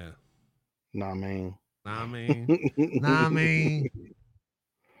know. Yeah. Know what I mean? Know what I mean?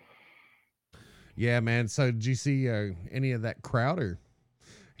 Yeah, man. So did you see any of that Crowder?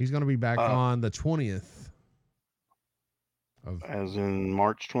 He's going to be back on the 20th. As in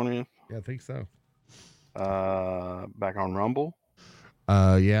March 20th? Yeah, I think so. Back on Rumble?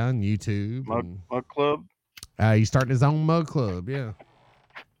 Yeah, on YouTube. Mug Club? He's starting his own Mug Club, yeah.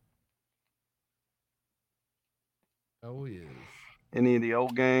 Oh, yes. Any of the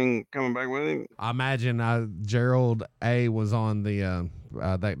old gang coming back with him? I imagine Gerald A. was on the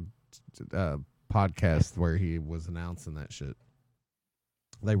that podcast where he was announcing that shit.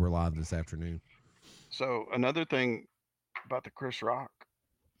 They were live this afternoon. So another thing about the Chris Rock,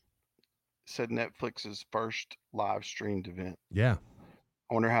 said Netflix's first live streamed event. Yeah.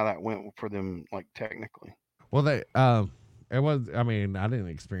 I wonder how that went for them, like technically. Well, it was, I mean, I didn't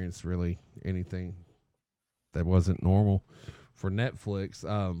experience really anything that wasn't normal for Netflix.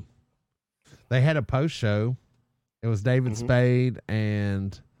 They had a post show. It was David Spade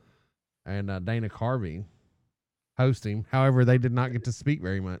and Dana Carvey hosting. However, they did not get to speak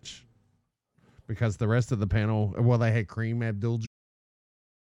very much because the rest of the panel, well, they had Kareem